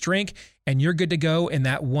water-based drink, and you're good to go. In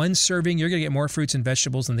that one serving, you're going to get more fruits and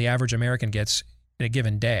vegetables than the average American gets in a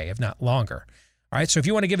given day, if not longer. All right, so if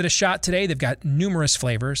you want to give it a shot today, they've got numerous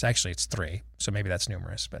flavors. Actually, it's 3, so maybe that's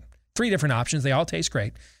numerous, but 3 different options. They all taste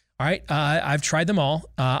great. All right, I've tried them all.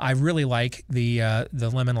 I really like the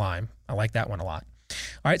lemon lime. I like that one a lot.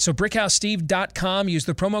 All right, so BrickhouseSteve.com. Use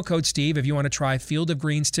the promo code Steve if you want to try Field of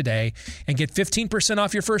Greens today and get 15%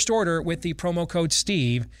 off your first order with the promo code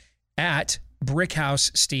Steve at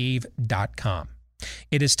BrickhouseSteve.com.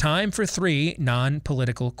 It is time for 3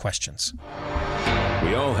 non-political questions.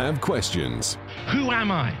 We all have questions. Who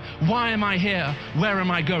am I? Why am I here? Where am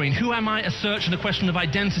I going? Who am I? A search and a question of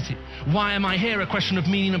identity. Why am I here? A question of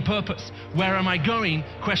meaning and purpose. Where am I going?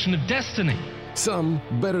 Question of destiny. Some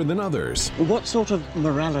better than others. What sort of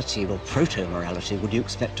morality or proto-morality would you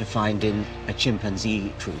expect to find in a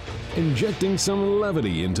chimpanzee troop? Injecting some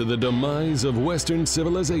levity into the demise of Western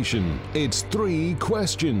civilization. It's 3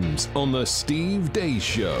 questions on the Steve Deace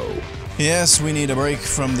Show. Yes, we need a break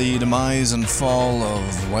from the demise and fall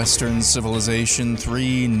of Western civilization.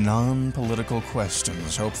 3 non-political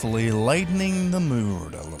questions, hopefully lightening the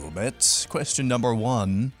mood a little bit. Question number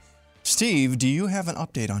 1. Steve, do you have an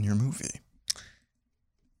update on your movie?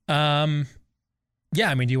 Yeah,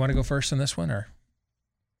 I mean, do you want to go first on this one, or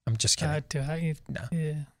I'm just kidding? Do I? No.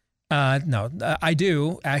 Yeah. No, I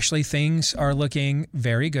do. Actually, things are looking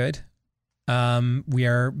very good. We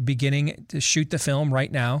are beginning to shoot the film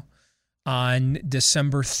right now on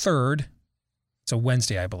December 3rd. It's a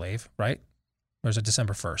Wednesday, I believe, right? Or is it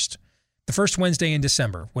December 1st? The first Wednesday in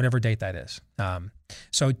December, whatever date that is.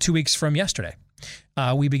 So 2 weeks from yesterday,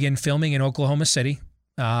 we begin filming in Oklahoma City.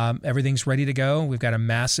 Everything's ready to go. We've got a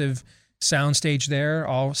massive soundstage there,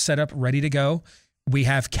 all set up, ready to go. We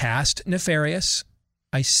have cast Nefarious.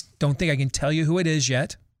 I don't think I can tell you who it is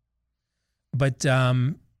yet, but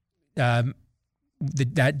that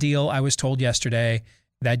deal I was told yesterday,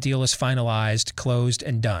 that deal is finalized, closed,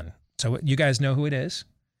 and done. So you guys know who it is.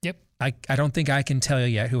 Yep. I don't think I can tell you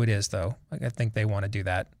yet who it is, though. I think they want to do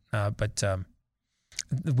that. But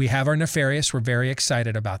we have our Nefarious. We're very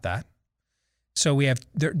excited about that. So we have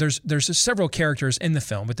there's several characters in the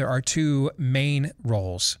film, but there are 2 main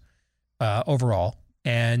roles overall.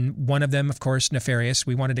 And one of them, of course, Nefarious.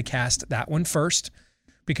 We wanted to cast that one first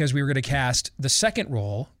because we were going to cast the second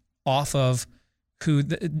role off of who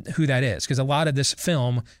that is, because a lot of this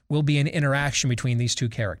film will be an interaction between these 2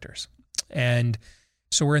 characters. And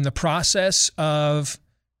so we're in the process of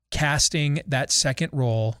casting that second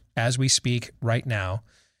role as we speak right now.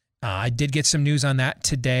 I did get some news on that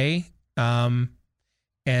today, and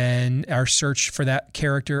our search for that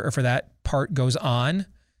character or for that part goes on,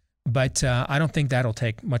 but I don't think that'll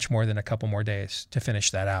take much more than a couple more days to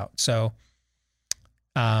finish that out. So,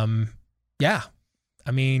 yeah,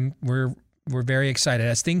 I mean, we're very excited.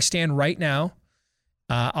 As things stand right now,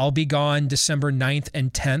 I'll be gone December 9th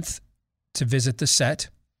and 10th to visit the set.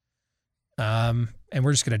 And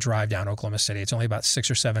we're just going to drive down Oklahoma City. It's only about 6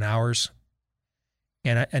 or 7 hours.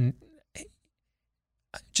 And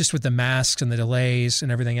just with the masks and the delays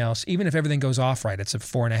and everything else, even if everything goes off right, it's a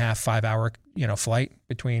 4.5, 5 hour, flight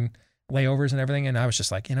between layovers and everything. And I was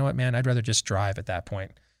just like, you know what, man, I'd rather just drive at that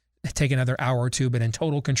point, take another hour or 2, but in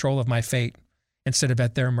total control of my fate instead of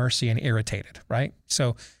at their mercy and irritated. Right.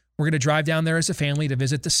 So we're going to drive down there as a family to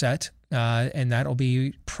visit the set. And that'll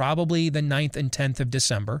be probably the 9th and 10th of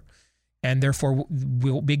December. And therefore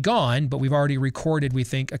we'll be gone, but we've already recorded, we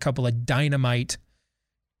think, a couple of dynamite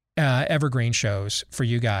evergreen shows for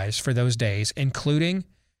you guys for those days, including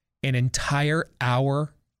an entire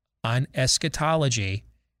hour on eschatology.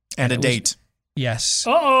 And a date. Yes.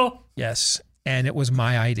 Uh-oh. Yes. And it was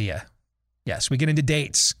my idea. Yes. We get into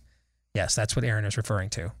dates. Yes. That's what Aaron is referring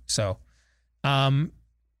to. So,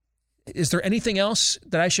 is there anything else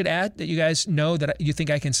that I should add that you guys know that you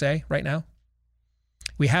think I can say right now?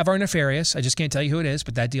 We have our Nefarious. I just can't tell you who it is,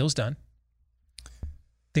 but that deal's done.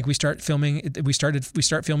 I think we start filming. We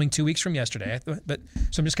start filming 2 weeks from yesterday. But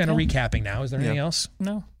so I'm just kind of recapping now. Is there anything else?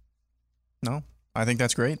 No. I think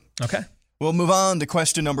that's great. Okay. We'll move on to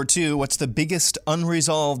question number 2. What's the biggest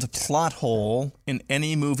unresolved plot hole in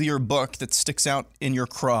any movie or book that sticks out in your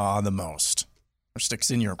craw the most, or sticks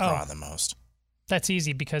in your craw the most? That's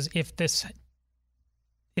easy, because if this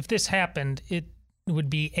happened, it would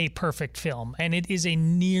be a perfect film, and it is a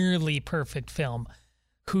nearly perfect film.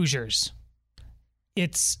 Hoosiers.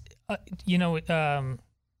 It's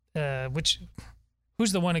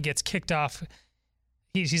who's the one who gets kicked off?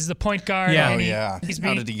 He's the point guard. Yeah.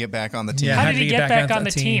 How did he get back on the team? Yeah, how did he get back on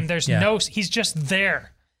the team? There's he's just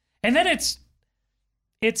there. And then it's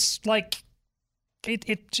like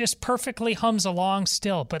it just perfectly hums along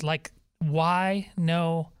still, but like, why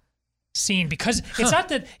no scene? Because it's not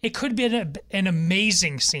that it could be an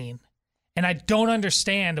amazing scene, and I don't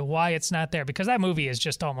understand why it's not there, because that movie is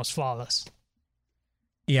just almost flawless.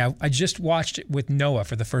 Yeah, I just watched it with Noah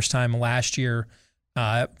for the first time last year,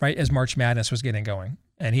 right as March Madness was getting going,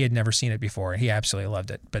 and he had never seen it before, and he absolutely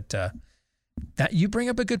loved it. But that you bring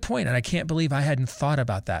up a good point, and I can't believe I hadn't thought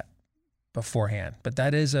about that beforehand. But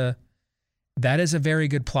that is a very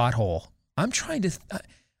good plot hole. I'm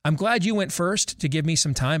glad you went first to give me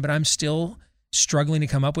some time, but I'm still struggling to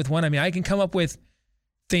come up with one. I mean, I can come up with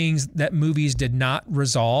things that movies did not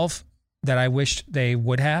resolve that I wished they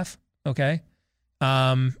would have. Okay.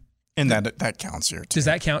 And that counts here too. Does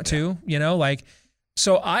that count too?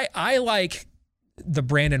 So I like the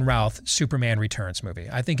Brandon Routh Superman Returns movie.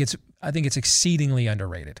 I think it's exceedingly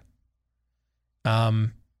underrated.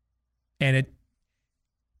 And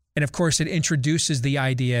of course it introduces the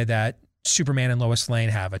idea that Superman and Lois Lane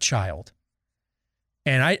have a child.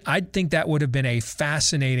 And I think that would have been a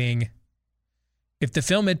fascinating, if the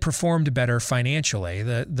film had performed better financially,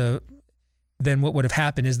 then what would have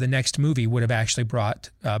happened is the next movie would have actually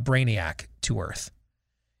brought Brainiac to Earth.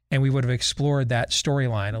 And we would have explored that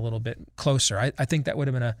storyline a little bit closer. I think that would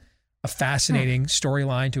have been a fascinating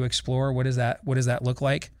storyline to explore. What does that look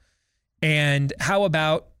like? And how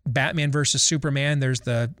about Batman versus Superman? There's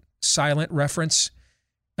the silent reference.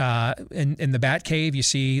 In the Batcave, you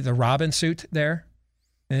see the Robin suit there.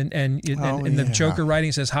 And the Joker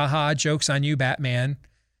writing says, "Ha, joke's on you, Batman."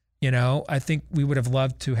 I think we would have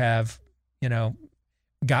loved to have,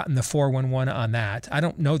 gotten the 411 on that. I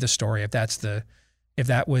don't know the story if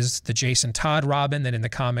that was the Jason Todd Robin that in the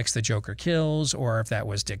comics the Joker kills, or if that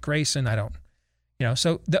was Dick Grayson. I don't,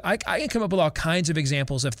 so I can come up with all kinds of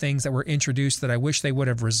examples of things that were introduced that I wish they would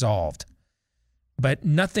have resolved. But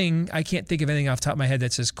nothing, I can't think of anything off the top of my head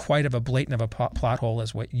that's as quite of a blatant of a plot hole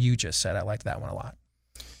as what you just said. I liked that one a lot.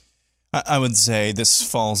 I would say this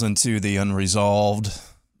falls into the unresolved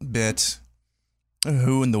bit,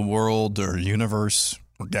 who in the world or universe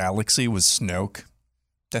or galaxy was Snoke?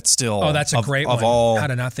 That's still that's a great one. How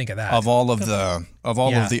did I not think of that? Of all of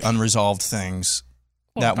the unresolved things,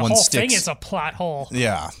 that the one whole sticks. thing is a plot hole.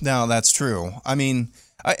 Yeah, no, that's true. I mean,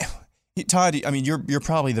 Todd, I mean, you're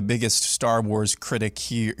probably the biggest Star Wars critic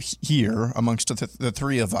here amongst the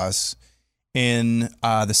three of us. In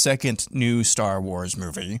the second new Star Wars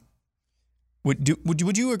movie,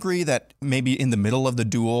 would you agree that maybe in the middle of the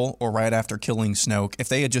duel or right after killing Snoke, if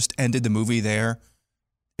they had just ended the movie there,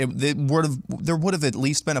 there would have at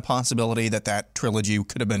least been a possibility that trilogy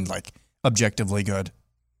could have been like objectively good?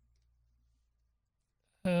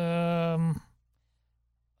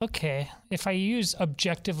 Okay, if I use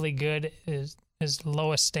objectively good as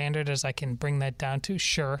lowest standard as I can bring that down to,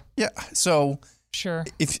 sure. Yeah, so sure.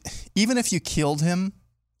 Even if you killed him,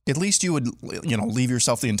 at least you would leave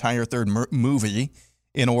yourself the entire third movie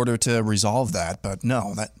in order to resolve that. But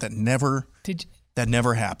no, that never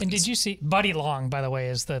happened. And did you see Buddy Long, by the way,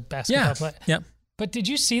 is the basketball player? Yeah. But did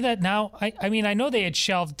you see that now? I mean, I know they had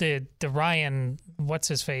shelved the Ryan, what's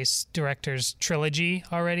his face, director's trilogy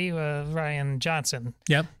already, Ryan Johnson.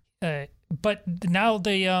 Yep. But now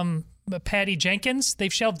the Patty Jenkins,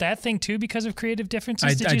 they've shelved that thing too because of creative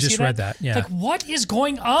differences. I just read that. Yeah. Like, what is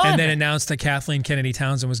going on? And then announced that Kathleen Kennedy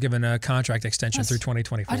Townsend was given a contract extension through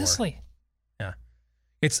 2024. Honestly. Yeah.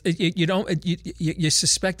 You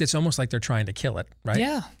suspect it's almost like they're trying to kill it, right?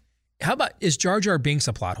 Yeah. How about, is Jar Jar Binks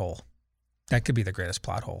a plot hole? That could be the greatest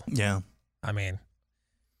plot hole. Yeah. I mean,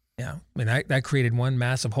 that created one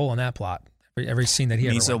massive hole in that plot. Every scene that he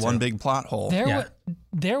ever went to. One big plot hole.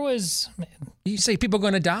 There was. You say people are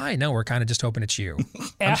going to die. No, we're kind of just hoping it's you.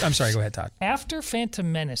 I'm sorry. Go ahead, Todd. After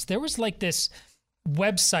Phantom Menace, there was like this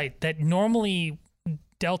website that normally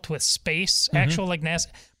dealt with space, actual like NASA,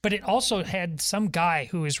 but it also had some guy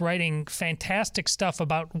who was writing fantastic stuff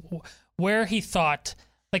about where he thought,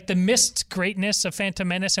 like the missed greatness of Phantom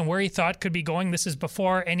Menace and where he thought could be going. This is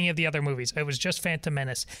before any of the other movies. It was just Phantom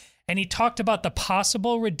Menace. And he talked about the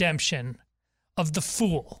possible redemption of the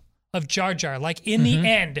Fool, of Jar Jar. Like in the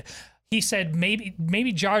end, he said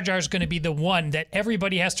maybe Jar Jar is going to be the one that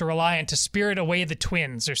everybody has to rely on to spirit away the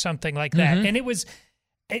twins or something like that. And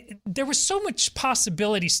there was so much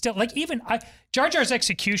possibility still. Like even Jar Jar's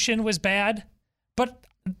execution was bad, but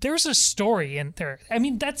there's a story in there. I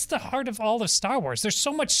mean, that's the heart of all of Star Wars. There's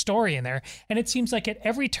so much story in there, and it seems like at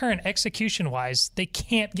every turn, execution-wise, they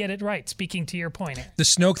can't get it right, speaking to your point. The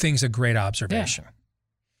Snoke thing's a great observation. Yeah.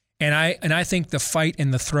 And I think the fight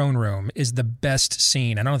in the throne room is the best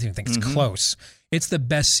scene. I don't even think it's close. It's the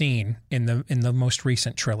best scene in the most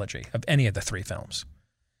recent trilogy of any of the three films.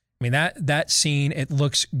 I mean, that scene, it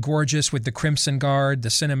looks gorgeous with the Crimson Guard, the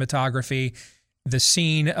cinematography, the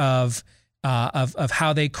scene of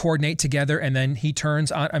how they coordinate together, and then he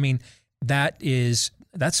turns on. I mean, that's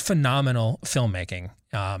phenomenal filmmaking.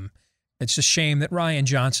 It's a shame that Rian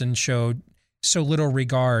Johnson showed so little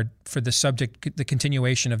regard for the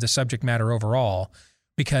continuation of the subject matter overall,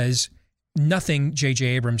 because nothing J.J.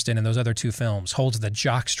 Abrams did in those other two films holds the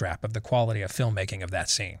jockstrap of the quality of filmmaking of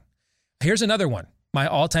that scene. Here's another one. My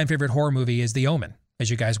all-time favorite horror movie is The Omen,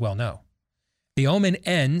 as you guys well know. The Omen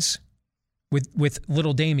ends with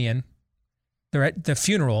little Damien. They're at the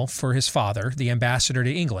funeral for his father, the ambassador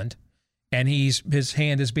to England, and his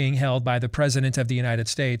hand is being held by the president of the United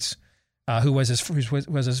States, who was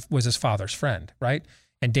his father's friend, right?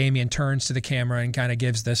 And Damien turns to the camera and kind of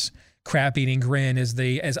gives this crap-eating grin as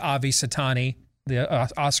Avi Satani, the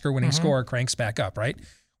Oscar-winning scorer, cranks back up, right?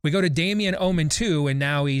 We go to Damien Omen 2, and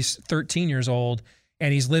now he's 13 years old,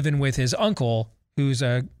 and he's living with his uncle, who's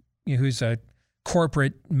a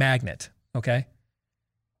corporate magnate, okay?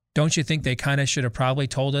 Don't you think they kind of should have probably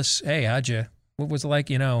told us, hey, what was it like,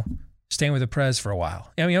 staying with the Prez for a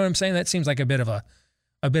while? You know what I'm saying? That seems like a bit of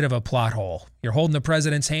a plot hole. You're holding the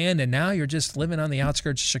president's hand, and now you're just living on the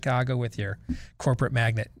outskirts of Chicago with your corporate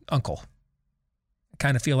magnate uncle. I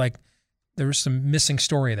kind of feel like there was some missing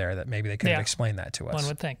story there that maybe they could have explained that to us. One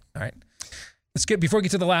would think. All right. Before we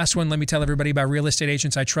get to the last one, let me tell everybody about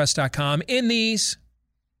realestateagentsitrust.com in these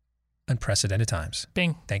unprecedented times.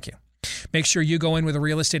 Bing. Thank you. Make sure you go in with a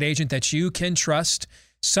real estate agent that you can trust.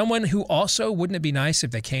 Someone who also, wouldn't it be nice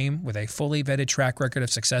if they came with a fully vetted track record of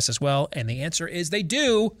success as well? And the answer is they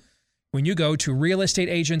do. When you go to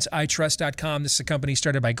realestateagentsitrust.com, this is a company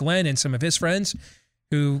started by Glenn and some of his friends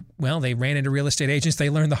who, they ran into real estate agents they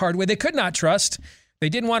learned the hard way they could not trust. They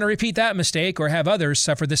didn't want to repeat that mistake or have others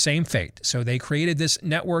suffer the same fate. So they created this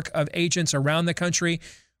network of agents around the country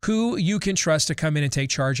who you can trust to come in and take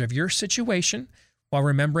charge of your situation, while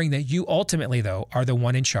remembering that you ultimately, though, are the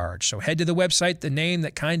one in charge. So head to the website, the name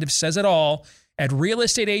that kind of says it all, at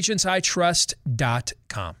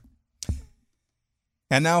realestateagentsitrust.com.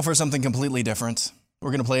 And now for something completely different. We're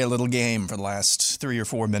going to play a little game for the last 3 or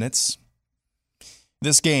 4 minutes.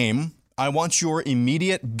 This game, I want your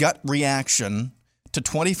immediate gut reaction to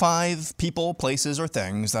 25 people, places, or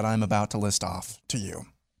things that I'm about to list off to you.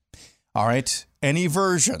 All right? Any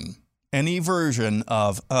version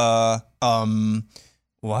of,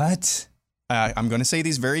 what? I'm going to say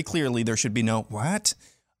these very clearly. There should be no what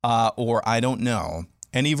or I don't know.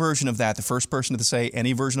 Any version of that, the first person to say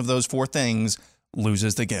any version of those 4 things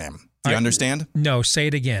loses the game. Do you understand? No, say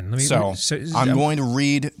it again. I'm going to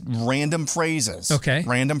read random phrases. Okay.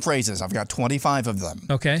 Random phrases. I've got 25 of them.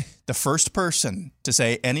 Okay. The first person to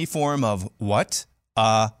say any form of what,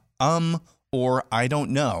 or I don't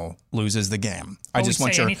know loses the game. I just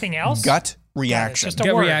want your anything else? gut reaction. Just a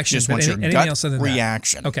gut word. reaction. Just want your anything gut else other than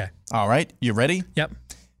reaction. That. Okay. All right. You ready? Yep.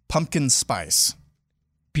 Pumpkin spice.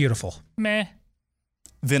 Beautiful. Meh.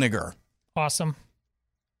 Vinegar. Awesome.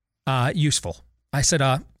 Useful. I said,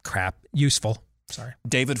 crap. Useful. Sorry.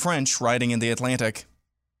 David French riding in the Atlantic.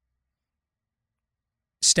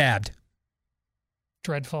 Stabbed.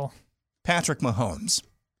 Dreadful. Patrick Mahomes.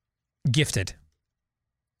 Gifted.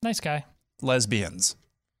 Nice guy. Lesbians.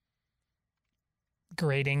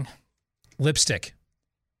 Grating. Lipstick.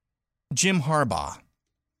 Jim Harbaugh.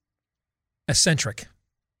 Eccentric.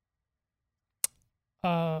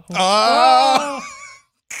 I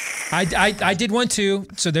did one too.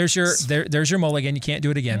 So there's your mulligan. You can't do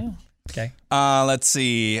it again. Yeah. Okay. Let's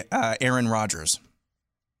see. Aaron Rodgers.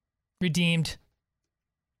 Redeemed.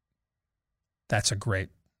 That's a great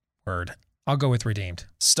word. I'll go with redeemed.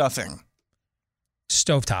 Stuffing.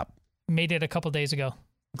 Stovetop. Made it a couple days ago.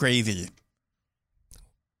 Gravy.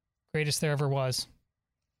 Greatest there ever was.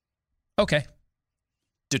 Okay.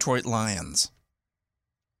 Detroit Lions.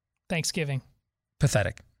 Thanksgiving.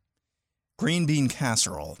 Pathetic. Green bean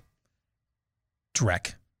casserole.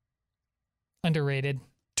 Dreck. Underrated.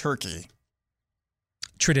 Turkey.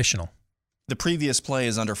 Traditional. The previous play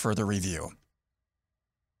is under further review.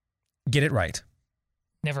 Get it right.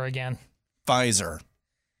 Never again. Pfizer.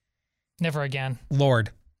 Never again. Lord.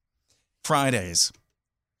 Fridays.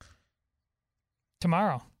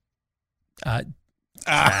 Tomorrow. All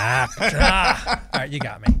right, you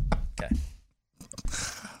got me. Okay.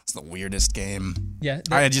 It's the weirdest game. Yeah.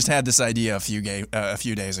 I just had this idea a few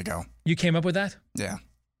days ago. You came up with that? Yeah.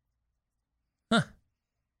 Huh.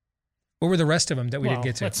 What were the rest of them that we didn't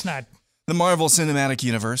get to? Let's not. The Marvel Cinematic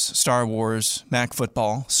Universe, Star Wars, Mac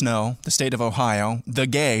football, snow, the state of Ohio, the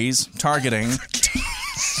gays, targeting.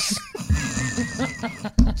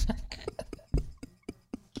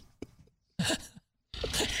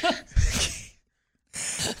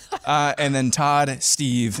 And then Todd,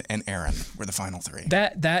 Steve, and Aaron were the final 3.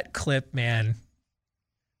 That clip, man,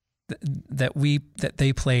 that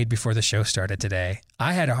they played before the show started today,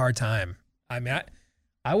 I had a hard time. I mean,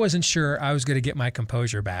 I wasn't sure I was going to get my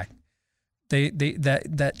composure back.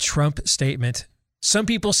 That Trump statement. Some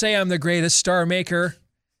people say I'm the greatest star maker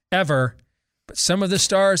ever, but some of the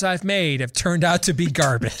stars I've made have turned out to be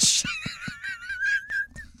garbage.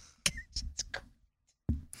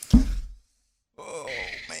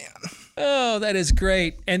 Oh, that is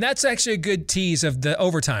great. And that's actually a good tease of the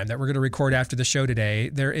overtime that we're going to record after the show today.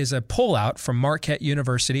 There is a poll out from Marquette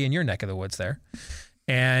University in your neck of the woods there.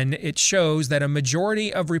 And it shows that a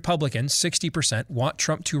majority of Republicans, 60%, want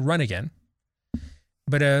Trump to run again.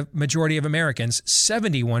 But a majority of Americans,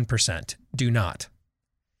 71%, do not.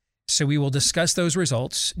 So we will discuss those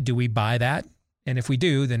results. Do we buy that? And if we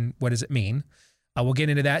do, then what does it mean? We'll get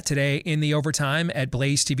into that today in the overtime at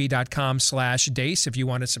blazetv.com/Deace if you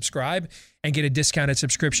want to subscribe and get a discounted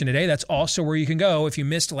subscription today. That's also where you can go if you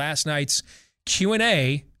missed last night's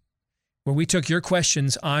Q&A where we took your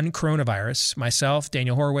questions on coronavirus. Myself,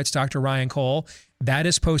 Daniel Horowitz, Dr. Ryan Cole. That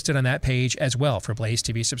is posted on that page as well for Blaze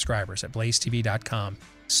TV subscribers at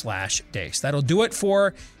blazetv.com/Deace. That'll do it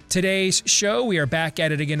for today's show. We are back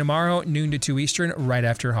at it again tomorrow, noon to 2 Eastern, right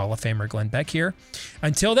after Hall of Famer Glenn Beck here.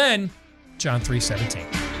 Until then, John 3:17.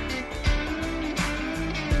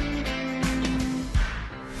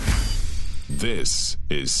 This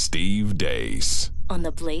is Steve Deace on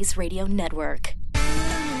the Blaze Radio Network.